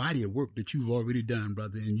work and the body of work that you've already done,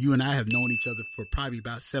 brother. And you and I have known each other for probably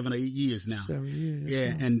about 7 or 8 years now. 7 years.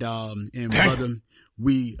 Yeah, and brother,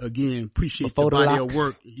 we again appreciate Before the body locks. of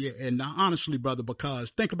work. Yeah, and honestly, brother,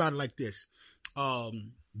 because think about it like this: part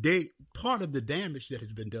of the damage that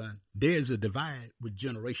has been done, there's a divide with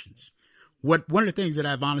generations. One of the things that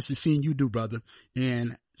I've honestly seen you do, brother,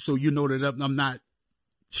 and so you know that I'm not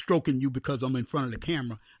stroking you because I'm in front of the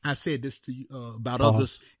camera. I said this to you about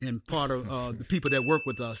others and part of the people that work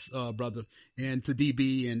with us, brother, and to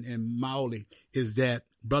DB and Maoli, is that,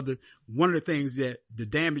 brother, one of the things that the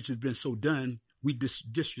damage has been so done, we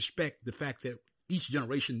disrespect the fact that each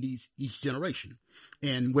generation needs each generation.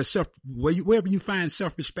 And wherever you find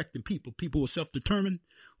self-respecting people who are self-determined,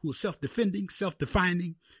 who are self-defending,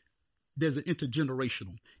 self-defining, there's an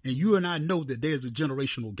intergenerational. And you and I know that there's a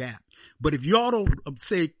generational gap. But if y'all don't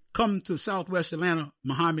say, come to Southwest Atlanta,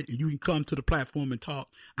 Muhammad, and you can come to the platform and talk,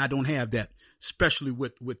 I don't have that, especially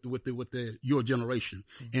with your generation.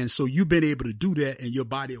 Mm-hmm. And so you've been able to do that, and your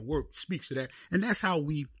body of work speaks to that. And that's how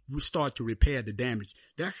we start to repair the damage.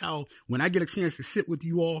 That's how, when I get a chance to sit with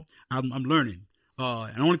you all, I'm learning.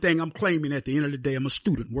 And the only thing I'm claiming at the end of the day, I'm a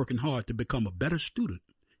student working hard to become a better student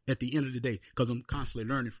at the end of the day, because I'm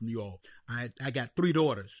constantly learning from you all. I got 3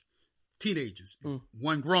 daughters, teenagers,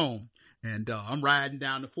 1 grown, and I'm riding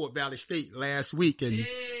down to Fort Valley State last week, and you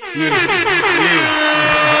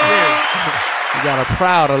got a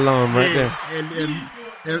proud alum right there.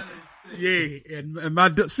 And my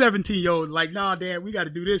 17-year-old like, nah, Dad, we got to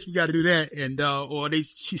do this, we got to do that, and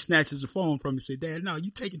she snatches the phone from me and say, Dad, no, you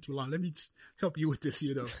taking too long. Let me help you with this,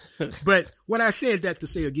 But what I said that to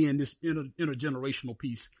say again, this intergenerational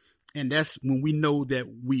piece, and that's when we know that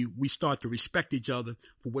we start to respect each other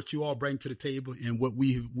for what you all bring to the table and what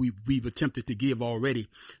we've attempted to give already.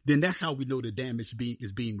 Then that's how we know the damage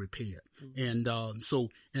is being repaired. Mm-hmm.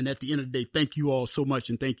 And at the end of the day, thank you all so much,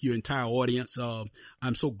 and thank your entire audience.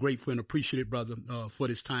 I'm so grateful and appreciative, brother, for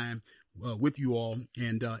this time with you all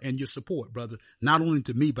and your support, brother. Not only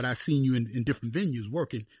to me, but I've seen you in different venues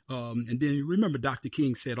working. And then you remember Dr.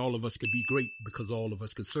 King said all of us could be great because all of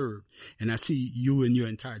us could serve. And I see you and your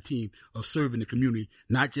entire team of serving the community,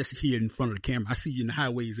 not just here in front of the camera. I see you in the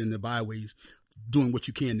highways and the byways doing what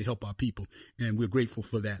you can to help our people. And we're grateful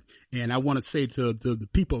for that. And I want to say to the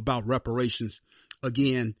people about reparations,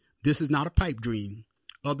 again, this is not a pipe dream.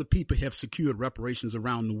 Other people have secured reparations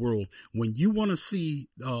around the world. When you want to see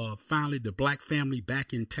finally the black family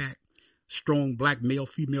back intact, strong black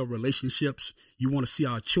male-female relationships, you want to see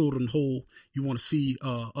our children whole, you want to see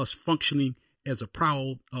us functioning as a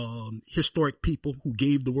proud historic people who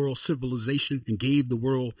gave the world civilization and gave the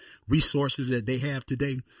world resources that they have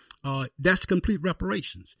today, that's complete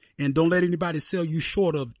reparations. And don't let anybody sell you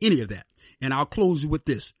short of any of that. And I'll close with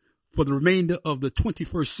this. For the remainder of the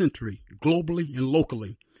 21st century, globally and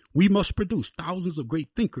locally, we must produce thousands of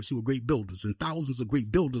great thinkers who are great builders and thousands of great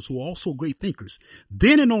builders who are also great thinkers.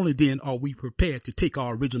 Then and only then are we prepared to take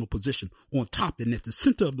our original position on top and at the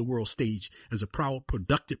center of the world stage as a proud,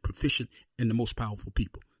 productive, proficient, and the most powerful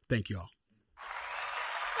people. Thank you all.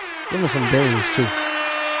 Give me some days too.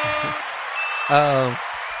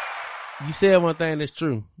 You said one thing that's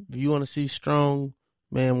true. If you want to see strong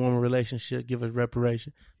man-woman relationship, give us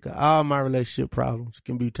reparation. Cause all my relationship problems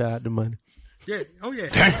can be tied to money. Yeah. Oh yeah.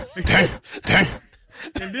 Dang.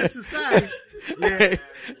 In this society. Yeah.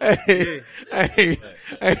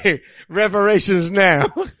 Hey, reparations now.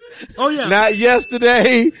 Oh yeah. Not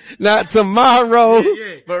yesterday, not tomorrow,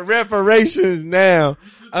 but reparations now.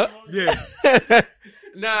 Yeah.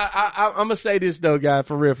 Nah, I'm gonna say this though, guy,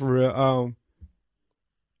 for real.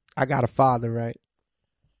 I got a father, right?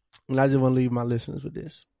 And I just want to leave my listeners with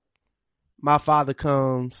this. My father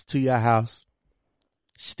comes to your house,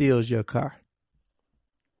 steals your car,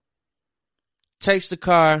 takes the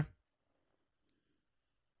car,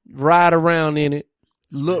 ride around in it,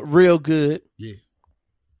 look real good. Yeah.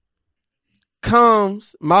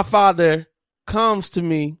 My father comes to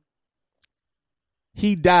me,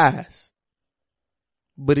 he dies,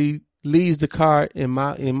 but he leaves the car in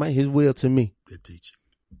his will to me. Good teacher.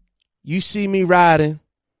 You see me riding,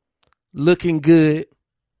 looking good.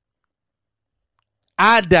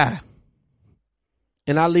 I die.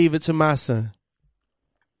 and I leave it to my son.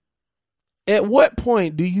 At what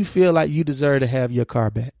point do you feel like you deserve to have your car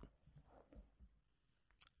back?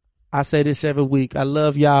 I say this every week. I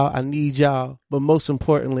love y'all. I need y'all. But most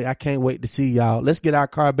importantly, I can't wait to see y'all. Let's get our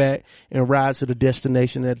car back and ride to the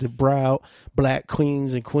destination that the proud black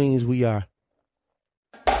queens and queens we are.